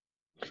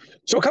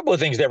 So a couple of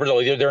things there.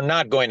 They're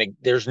not going to,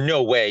 there's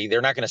no way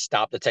they're not going to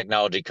stop the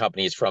technology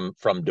companies from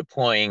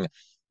deploying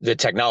the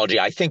technology.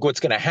 I think what's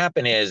going to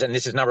happen is, and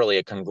this is not really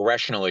a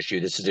congressional issue,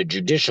 this is a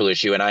judicial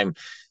issue, and I'm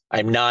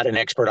not an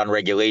expert on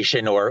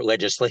regulation or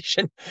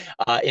legislation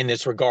in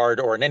this regard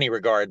or in any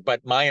regard,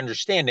 but my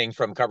understanding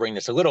from covering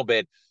this a little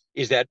bit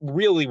is that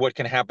really what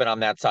can happen on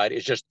that side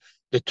is just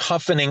the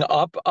toughening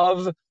up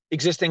of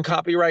existing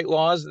copyright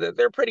laws.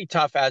 They're pretty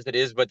tough as it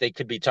is, but they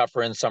could be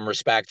tougher in some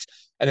respects.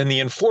 And then the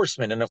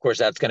enforcement, and of course,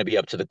 that's going to be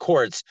up to the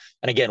courts.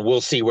 And again,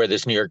 we'll see where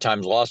this New York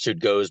Times lawsuit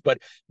goes. But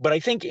I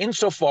think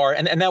insofar,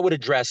 and that would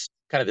address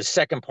kind of the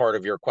second part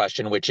of your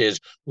question, which is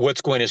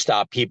what's going to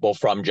stop people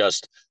from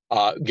just,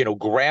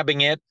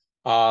 grabbing it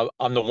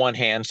on the one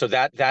hand. So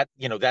that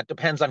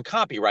depends on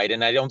copyright.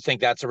 And I don't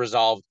think that's a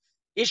resolved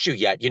issue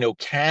yet.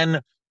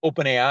 Can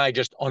OpenAI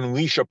just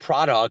unleash a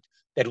product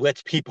that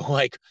lets people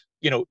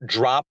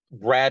drop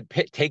Brad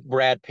Pitt, take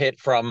Brad Pitt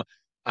from,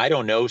 I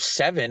don't know,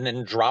 7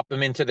 and drop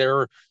them into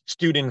their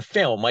student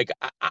film?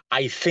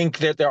 I think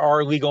that there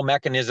are legal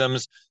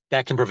mechanisms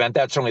that can prevent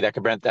that. Certainly that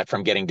can prevent that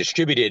from getting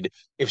distributed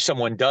if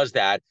someone does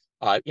that.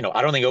 I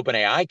don't think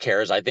OpenAI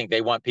cares. I think they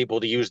want people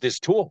to use this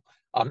tool.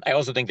 I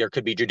also think there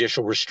could be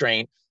judicial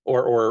restraint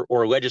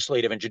or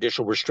legislative and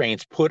judicial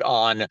restraints put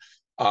on,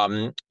 how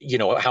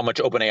much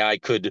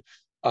OpenAI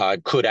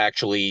could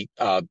actually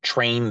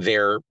train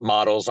their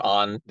models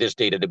on this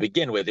data to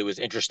begin with. It was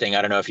interesting.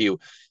 I don't know if you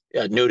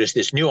noticed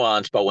this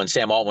nuance, but when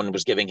Sam Altman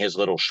was giving his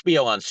little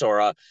spiel on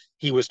Sora,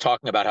 he was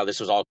talking about how this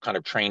was all kind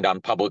of trained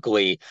on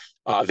publicly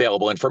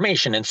available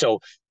information. And so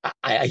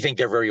I think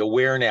they're very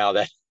aware now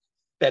that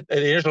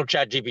the initial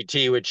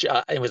ChatGPT, which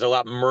it was a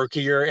lot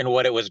murkier in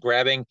what it was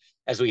grabbing,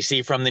 as we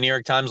see from the New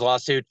York Times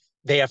lawsuit,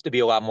 they have to be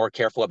a lot more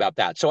careful about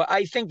that. So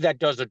I think that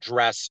does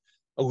address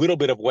a little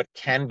bit of what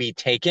can be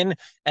taken.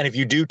 And if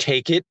you do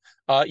take it,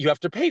 you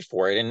have to pay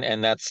for it.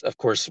 And that's, of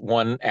course,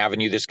 one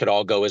avenue this could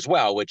all go as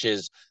well, which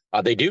is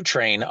they do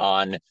train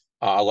on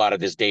a lot of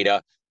this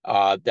data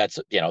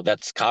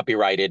that's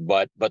copyrighted,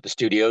 but the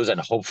studios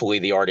and hopefully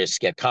the artists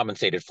get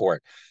compensated for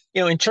it.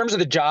 In terms of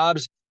the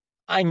jobs,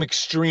 I'm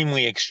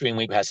extremely,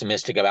 extremely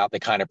pessimistic about the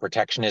kind of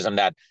protectionism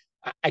that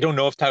I don't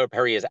know if Tyler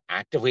Perry is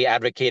actively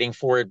advocating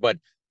for it, but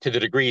to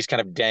the degree he's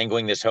kind of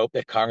dangling this hope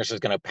that Congress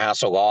is going to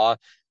pass a law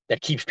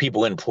that keeps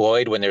people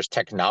employed when there's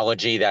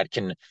technology that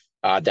can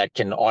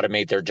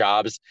automate their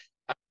jobs.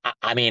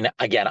 I mean,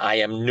 again, I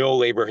am no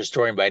labor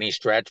historian by any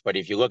stretch, but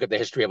if you look at the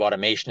history of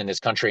automation in this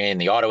country, in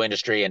the auto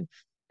industry and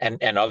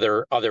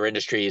other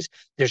industries,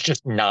 there's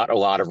just not a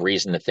lot of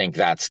reason to think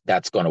that's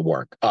going to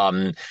work.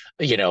 And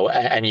you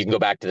can go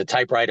back to the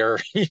typewriter,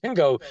 you can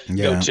go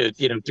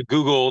to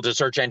Google, to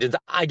search engines.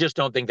 I just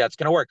don't think that's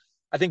going to work.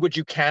 I think what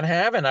you can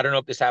have, and I don't know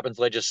if this happens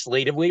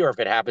legislatively or if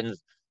it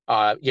happens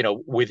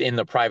within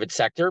the private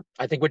sector,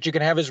 I think what you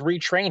can have is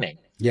retraining.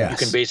 Yes. You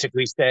can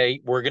basically say,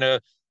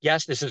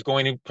 this is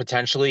going to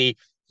potentially,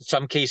 in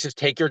some cases,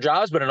 take your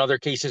jobs, but in other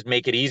cases,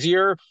 make it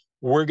easier.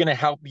 We're going to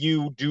help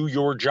you do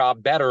your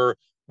job better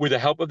with the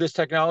help of this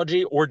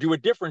technology, or do a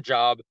different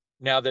job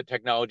now that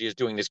technology is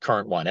doing this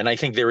current one. And I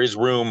think there is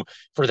room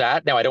for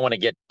that. Now, I don't want to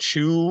get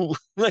too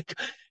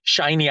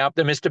shiny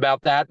optimist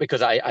about that,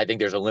 because I think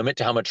there's a limit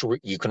to how much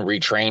you can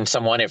retrain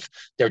someone if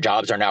their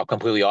jobs are now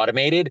completely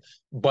automated.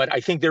 But I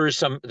think there's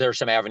some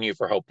avenue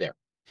for hope there.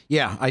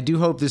 Yeah, I do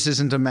hope this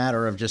isn't a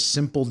matter of just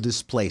simple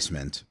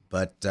displacement,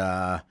 but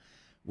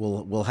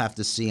we'll have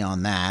to see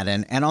on that.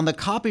 And on the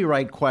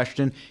copyright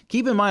question,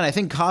 keep in mind, I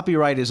think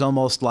copyright is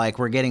almost like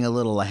we're getting a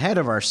little ahead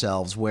of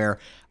ourselves, where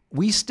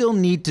we still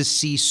need to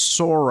see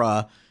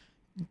Sora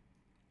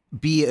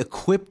be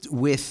equipped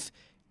with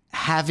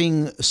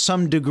having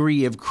some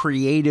degree of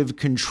creative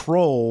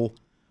control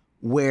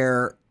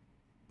where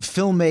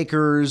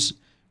filmmakers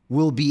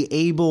will be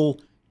able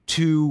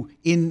to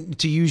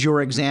use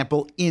your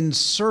example,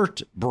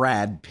 insert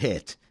Brad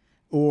Pitt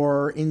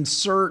or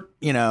insert,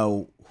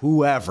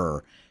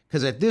 whoever.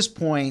 Because at this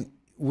point,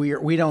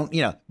 we don't,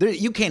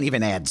 you can't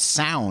even add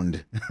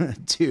sound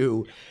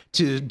to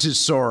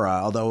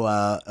Sora,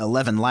 although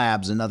 11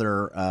 Labs,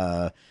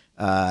 another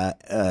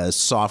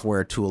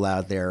software tool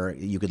out there,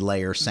 you could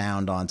layer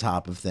sound on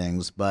top of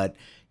things. But,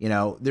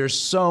 there's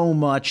so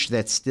much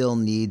that still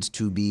needs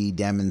to be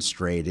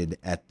demonstrated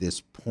at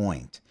this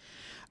point.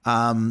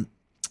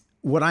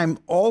 What I'm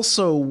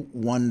also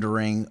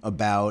wondering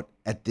about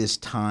at this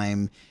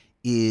time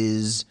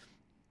is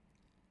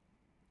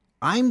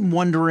I'm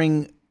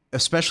wondering,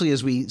 especially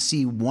as we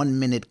see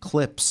 1-minute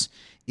clips,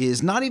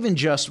 is not even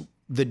just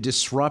the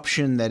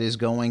disruption that is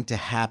going to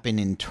happen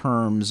in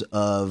terms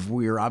of,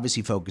 we're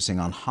obviously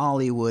focusing on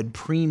Hollywood,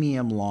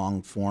 premium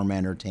long form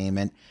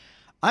entertainment.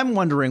 I'm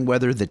wondering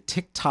whether the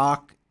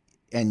TikTok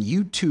and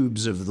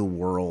YouTubes of the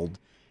world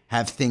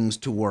have things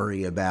to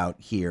worry about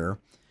here,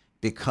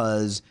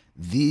 because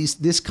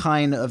this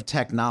kind of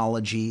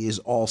technology is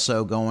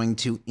also going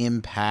to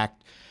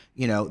impact,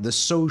 the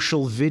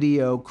social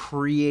video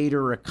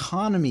creator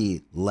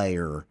economy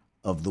layer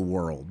of the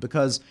world.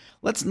 Because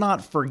let's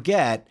not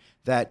forget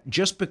that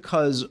just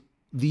because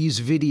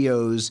these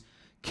videos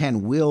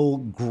can will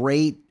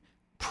great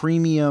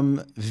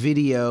premium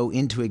video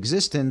into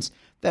existence,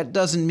 that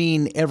doesn't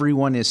mean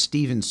everyone is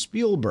Steven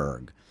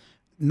Spielberg.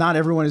 Not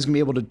everyone is going to be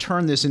able to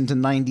turn this into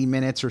 90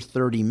 minutes or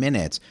 30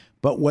 minutes.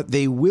 But what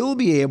they will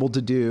be able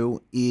to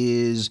do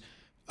is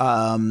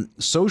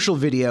social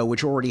video,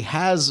 which already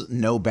has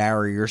no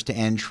barriers to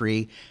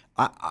entry.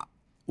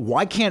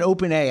 Why can't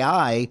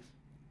OpenAI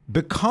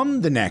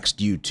become the next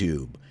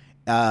YouTube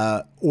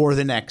or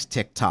the next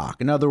TikTok?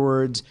 In other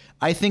words,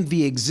 I think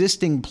the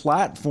existing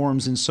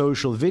platforms in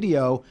social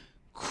video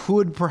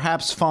could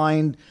perhaps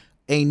find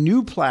a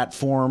new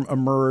platform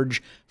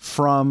emerge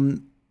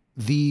from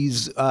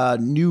these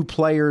new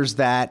players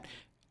that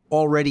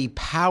already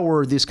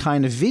power this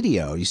kind of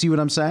video. You see what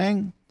I'm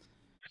saying?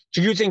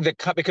 Do you think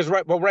that, because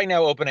right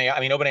now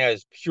OpenAI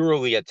is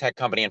purely a tech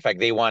company. In fact,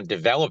 they want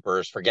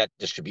developers, forget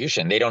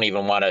distribution. They don't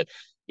even want to,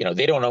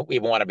 they don't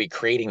even want to be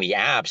creating the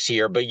apps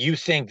here. But you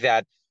think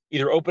that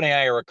either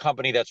OpenAI or a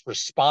company that's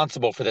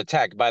responsible for the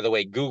tech, by the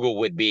way, Google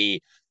would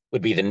be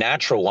the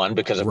natural one,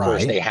 because of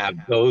course they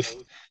have both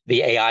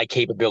the AI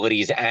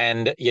capabilities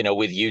and,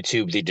 with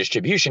YouTube, the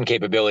distribution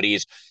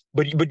capabilities.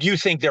 But you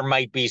think there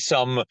might be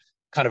some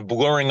kind of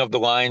blurring of the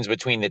lines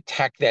between the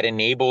tech that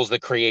enables the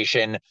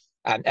creation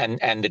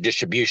and the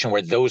distribution,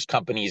 where those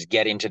companies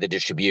get into the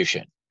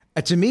distribution?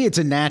 To me, it's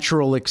a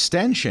natural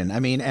extension. I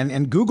mean,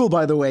 and Google,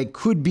 by the way,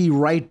 could be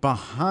right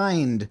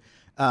behind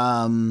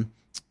OpenAI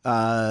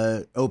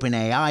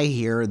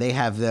here. They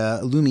have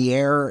the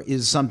Lumiere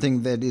is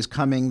something that is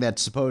coming that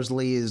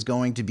supposedly is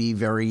going to be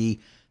very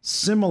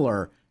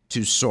similar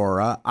to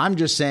Sora. I'm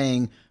just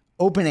saying,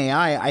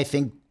 OpenAI, I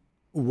think,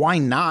 why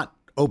not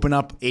open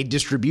up a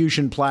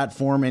distribution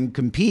platform and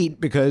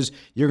compete? Because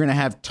you're going to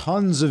have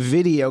tons of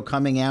video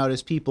coming out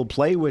as people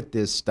play with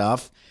this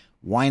stuff.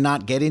 Why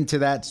not get into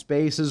that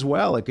space as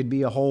well? It could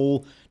be a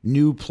whole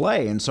new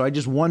play. And so I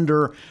just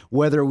wonder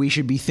whether we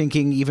should be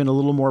thinking even a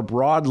little more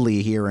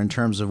broadly here in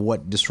terms of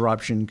what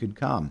disruption could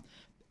come.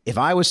 If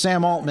I was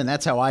Sam Altman,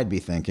 that's how I'd be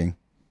thinking.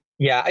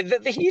 Yeah,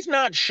 he's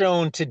not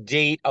shown to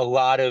date a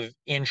lot of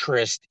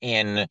interest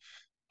in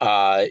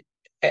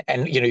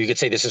and you could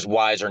say this is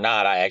wise or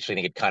not. I actually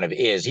think it kind of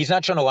is. He's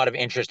not shown a lot of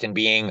interest in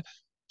being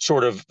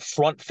sort of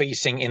front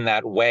facing in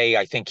that way.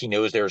 I think he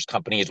knows there's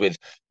companies with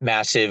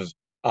massive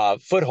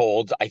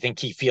footholds. I think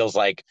he feels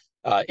like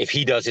if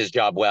he does his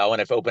job well,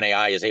 and if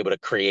OpenAI is able to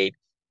create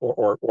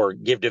or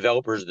give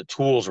developers the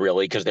tools,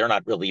 really, because they're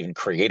not really even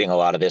creating a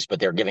lot of this, but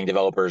they're giving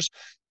developers,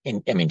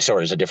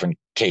 Sora is a different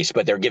case,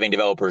 but they're giving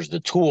developers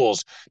the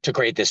tools to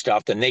create this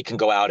stuff, then they can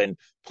go out and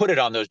put it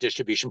on those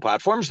distribution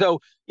platforms.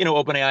 Though,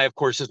 OpenAI, of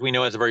course, as we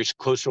know, has a very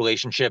close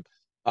relationship,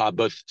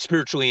 both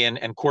spiritually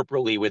and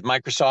corporately, with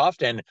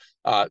Microsoft. And,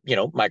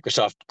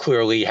 Microsoft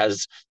clearly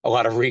has a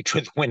lot of reach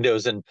with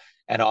Windows and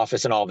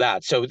Office and all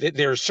that. So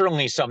there's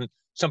certainly some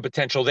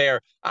potential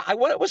there. I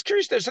was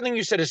curious. There's something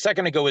you said a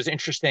second ago is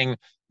interesting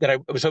that I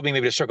was hoping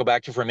maybe to circle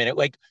back to for a minute.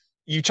 Like,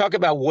 you talk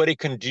about what it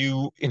can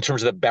do in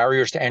terms of the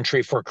barriers to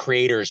entry for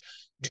creators.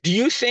 Do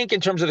you think in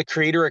terms of the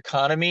creator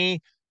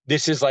economy,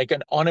 this is like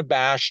an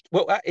unabashed,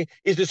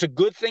 is this a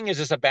good thing? Is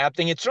this a bad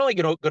thing? It's certainly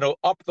going to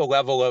up the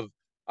level of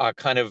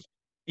kind of,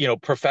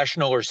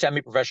 professional or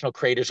semi-professional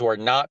creators who are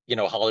not,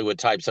 Hollywood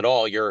types at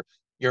all. Your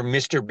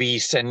Mr.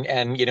 Beast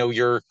and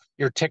your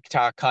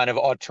TikTok kind of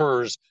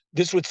auteurs.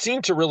 This would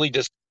seem to really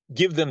just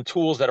give them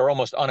tools that are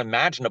almost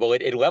unimaginable.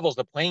 It levels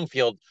the playing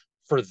field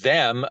for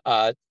them,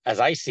 as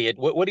I see it.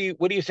 What do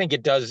you think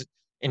it does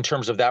in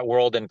terms of that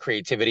world and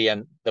creativity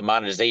and the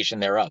monetization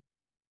thereof?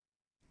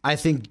 I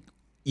think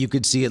you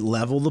could see it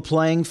level the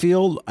playing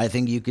field. I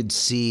think you could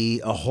see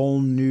a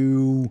whole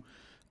new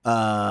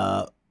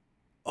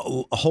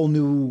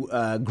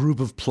group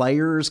of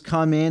players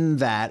come in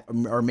that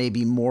are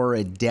maybe more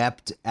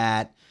adept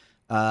at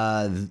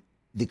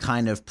the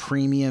kind of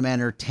premium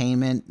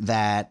entertainment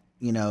that,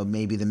 you know,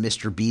 maybe the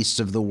Mr. Beasts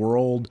of the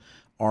world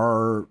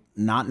are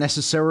not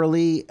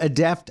necessarily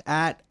adept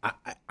at.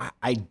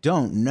 I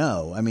don't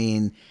know. I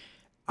mean,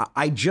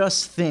 I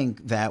just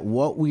think that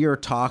what we are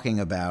talking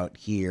about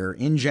here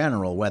in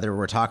general, whether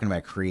we're talking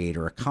about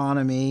creator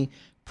economy,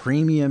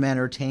 premium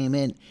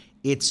entertainment,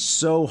 it's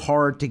so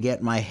hard to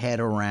get my head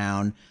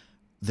around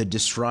the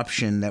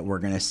disruption that we're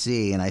going to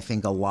see. And I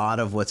think a lot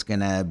of what's going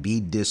to be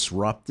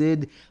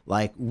disrupted,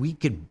 like, we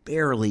could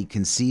barely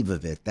conceive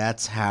of it.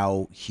 That's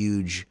how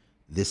huge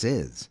this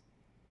is.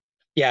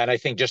 Yeah, and I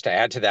think just to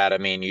add to that, I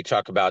mean, you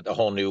talk about the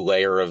whole new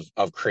layer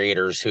of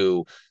creators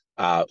who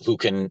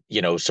can,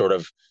 you know, sort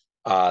of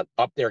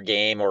up their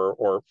game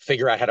or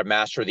figure out how to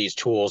master these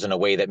tools in a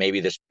way that maybe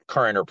this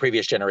current or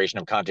previous generation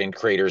of content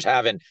creators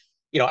haven't.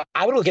 You know,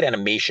 I would look at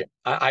animation.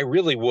 I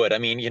really would. I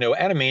mean, you know,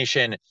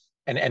 animation,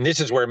 and this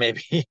is where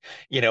maybe,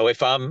 you know,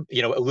 if I'm,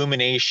 you know,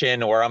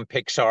 Illumination or I'm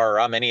Pixar or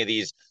I'm any of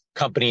these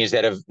companies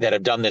that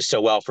have done this so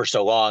well for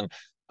so long,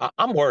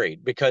 I'm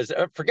worried because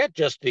forget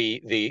just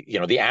the you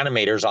know, the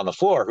animators on the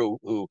floor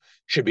who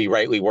should be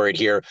rightly worried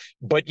here,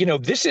 but you know,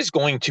 this is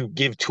going to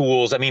give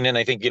tools. I mean, and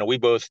I think, you know, we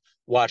both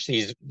watched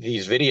these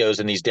videos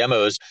and these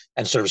demos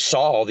and sort of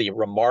saw all the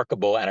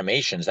remarkable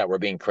animations that were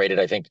being created.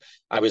 I think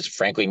I was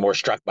frankly more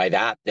struck by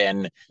that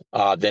than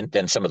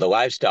some of the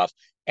live stuff.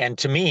 And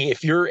to me,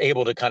 if you're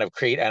able to kind of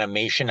create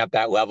animation at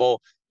that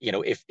level, you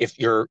know, if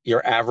your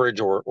average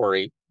or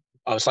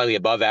a slightly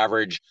above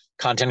average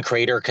content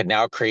creator could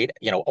now create,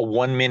 you know, a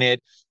 1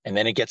 minute, and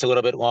then it gets a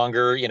little bit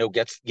longer, you know,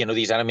 gets, you know,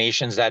 these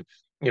animations that,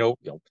 you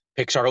know,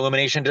 Pixar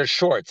Illumination does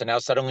shorts. And now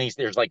suddenly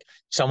there's like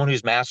someone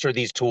who's mastered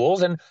these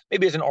tools and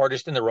maybe is an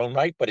artist in their own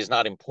right, but is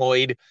not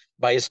employed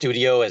by a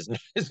studio, has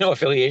no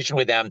affiliation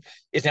with them,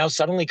 is now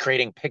suddenly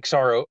creating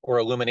Pixar or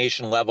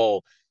Illumination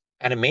level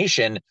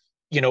animation.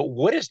 You know,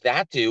 what does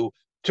that do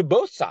to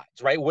both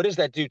sides, right? What does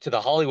that do to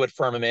the Hollywood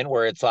firmament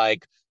where it's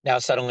like now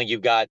suddenly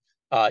you've got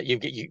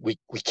we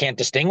can't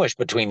distinguish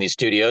between these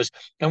studios,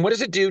 and what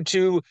does it do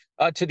to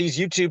these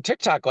YouTube,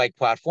 TikTok like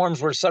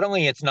platforms where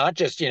suddenly it's not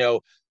just, you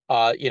know,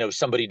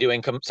 somebody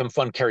doing some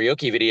fun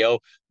karaoke video,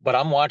 but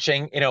I'm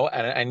watching, you know,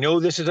 and I know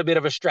this is a bit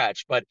of a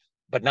stretch, but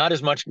not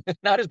as much,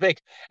 not as big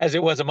as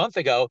it was a month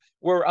ago,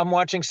 where I'm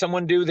watching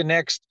someone do the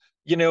next,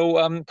 you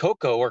know,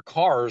 Coco or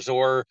Cars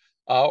or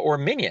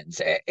Minions.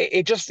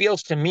 It just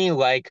feels to me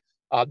like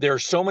there are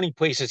so many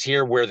places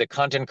here where the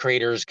content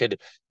creators could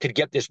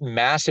get this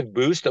massive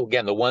boost.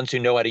 Again, the ones who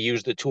know how to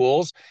use the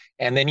tools,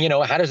 and then, you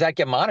know, how does that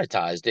get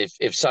monetized?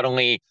 If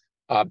suddenly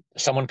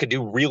someone could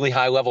do really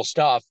high level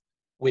stuff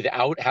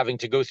without having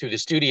to go through the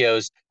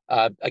studios.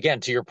 Again,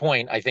 to your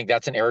point, I think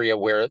that's an area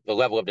where the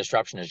level of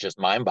disruption is just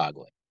mind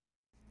boggling.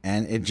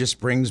 And it just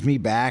brings me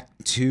back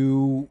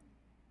to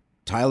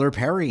Tyler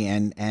Perry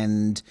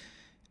and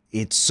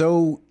it's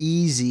so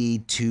easy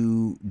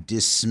to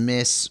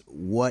dismiss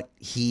what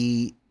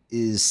he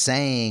is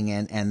saying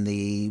and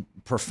the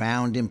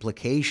profound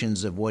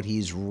implications of what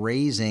he's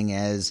raising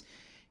as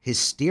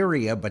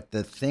hysteria. But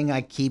the thing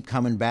I keep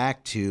coming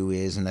back to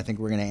is, and I think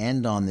we're going to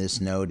end on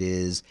this note,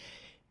 is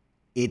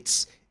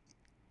it's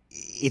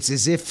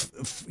as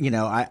if, you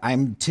know,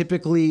 I'm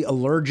typically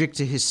allergic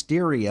to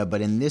hysteria,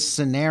 but in this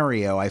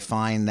scenario, I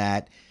find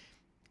that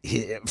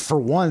for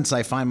once,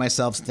 I find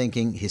myself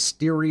thinking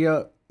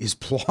hysteria is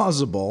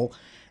plausible.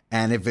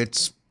 And if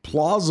it's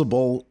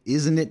plausible,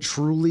 isn't it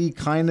truly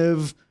kind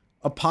of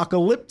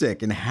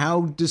apocalyptic? And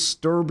how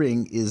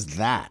disturbing is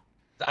that?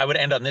 I would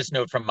end on this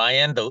note from my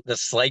end, the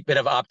slight bit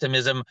of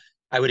optimism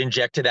I would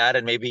inject to that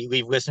and maybe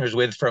leave listeners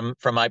with from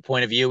my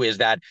point of view is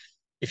that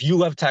if you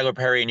love Tyler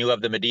Perry and you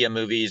love the Medea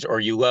movies, or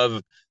you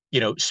love, you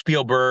know,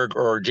 Spielberg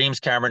or James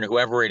Cameron, or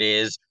whoever it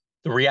is,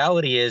 the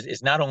reality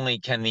is not only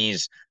can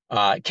these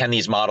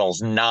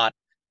models not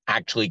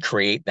actually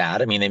create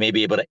that. I mean, they may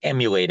be able to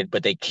emulate it,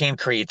 but they can't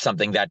create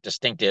something that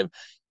distinctive.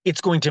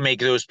 It's going to make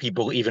those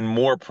people even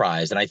more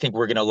prized. And I think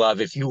we're going to love,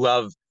 if you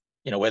love,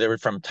 you know, whether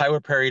it's from Tyler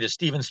Perry to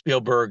Steven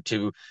Spielberg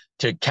to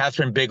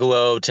Catherine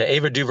Bigelow to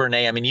Ava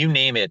DuVernay, I mean, you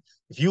name it.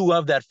 If you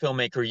love that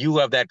filmmaker, you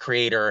love that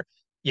creator,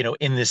 you know,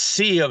 in the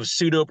sea of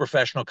pseudo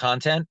professional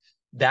content,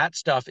 that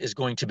stuff is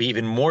going to be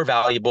even more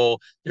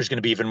valuable. There's going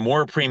to be even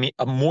more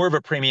of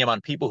a premium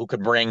on people who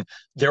could bring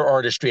their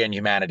artistry and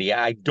humanity.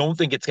 I don't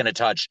think it's going to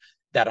touch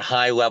that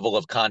high level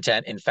of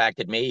content. In fact,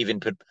 it may even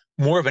put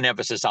more of an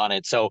emphasis on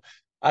it. So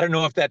I don't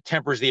know if that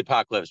tempers the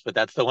apocalypse, but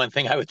that's the one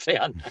thing I would say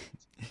on that.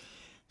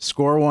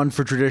 Score one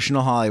for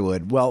traditional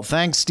Hollywood. Well,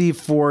 thanks, Steve,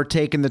 for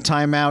taking the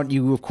time out.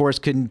 You, of course,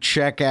 can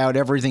check out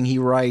everything he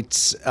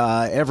writes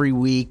every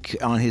week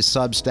on his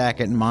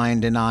Substack at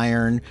Mind and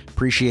Iron.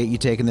 Appreciate you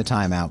taking the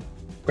time out.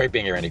 Great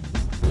being here, Andy.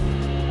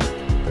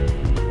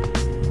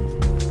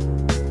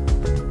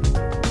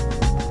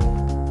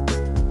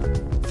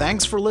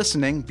 Thanks for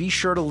listening. Be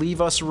sure to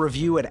leave us a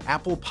review at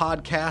Apple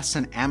Podcasts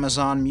and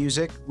Amazon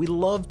Music. We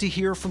love to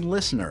hear from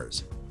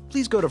listeners.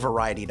 Please go to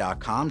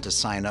Variety.com to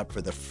sign up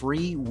for the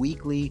free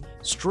weekly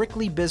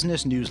Strictly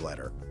Business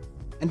newsletter.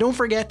 And don't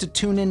forget to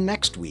tune in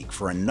next week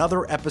for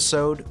another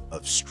episode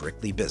of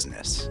Strictly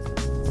Business.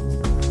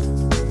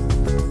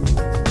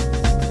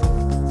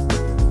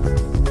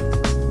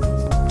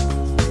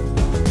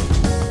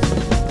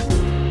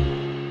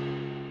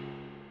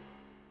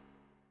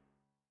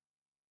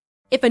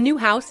 If a new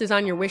house is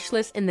on your wish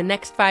list in the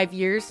next 5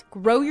 years,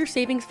 grow your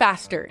savings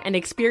faster and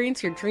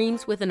experience your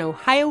dreams with an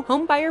Ohio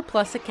Homebuyer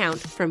Plus account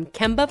from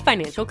Kemba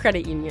Financial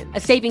Credit Union. A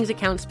savings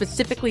account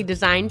specifically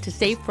designed to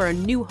save for a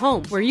new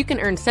home where you can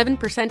earn 7%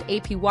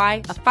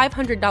 APY,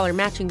 a $500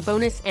 matching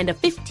bonus, and a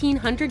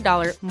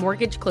 $1,500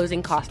 mortgage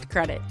closing cost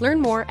credit. Learn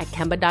more at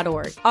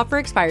Kemba.org. Offer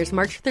expires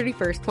March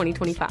 31st,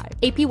 2025.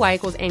 APY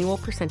equals annual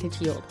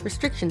percentage yield.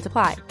 Restrictions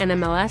apply.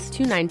 NMLS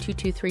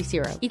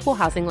 292230. Equal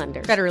housing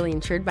lender. Federally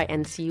insured by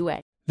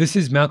NCUA. This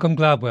is Malcolm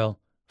Gladwell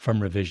from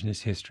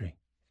Revisionist History.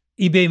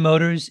 eBay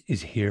Motors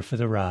is here for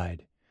the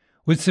ride.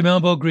 With some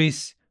elbow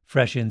grease,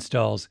 fresh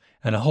installs,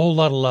 and a whole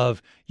lot of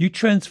love, you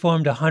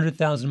transformed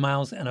 100,000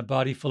 miles and a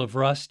body full of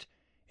rust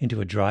into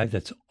a drive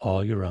that's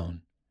all your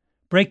own.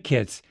 Brake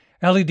kits,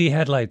 LED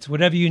headlights,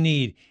 whatever you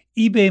need,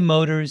 eBay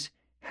Motors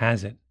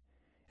has it.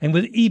 And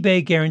with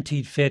eBay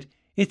Guaranteed Fit,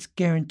 it's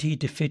guaranteed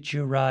to fit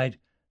your ride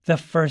the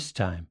first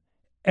time,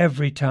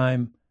 every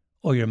time,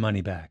 or your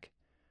money back.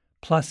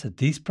 Plus, at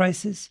these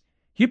prices,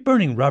 you're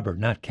burning rubber,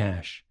 not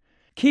cash.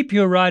 Keep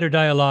your ride or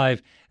die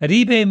alive at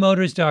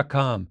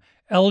ebaymotors.com.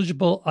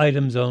 Eligible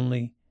items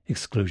only.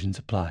 Exclusions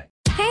apply.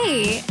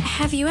 Hey,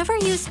 have you ever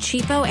used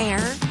Cheapo Air?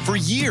 For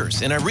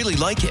years, and I really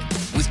like it.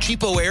 With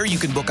Cheapo Air, you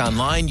can book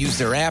online, use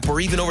their app, or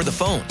even over the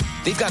phone.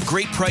 They've got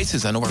great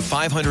prices on over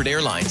 500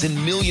 airlines and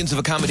millions of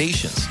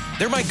accommodations.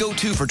 They're my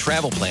go-to for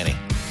travel planning.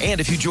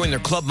 And if you join their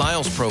Club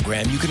Miles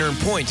program, you can earn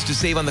points to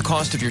save on the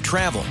cost of your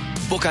travel.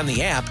 Book on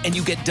the app and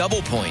you get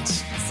double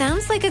points.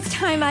 Sounds like it's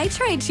time I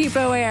tried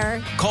Cheapo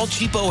Air. Call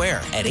Cheapo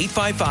Air at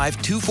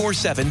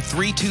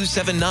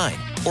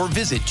 855-247-3279 or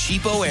visit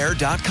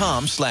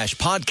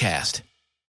cheapoair.com/podcast.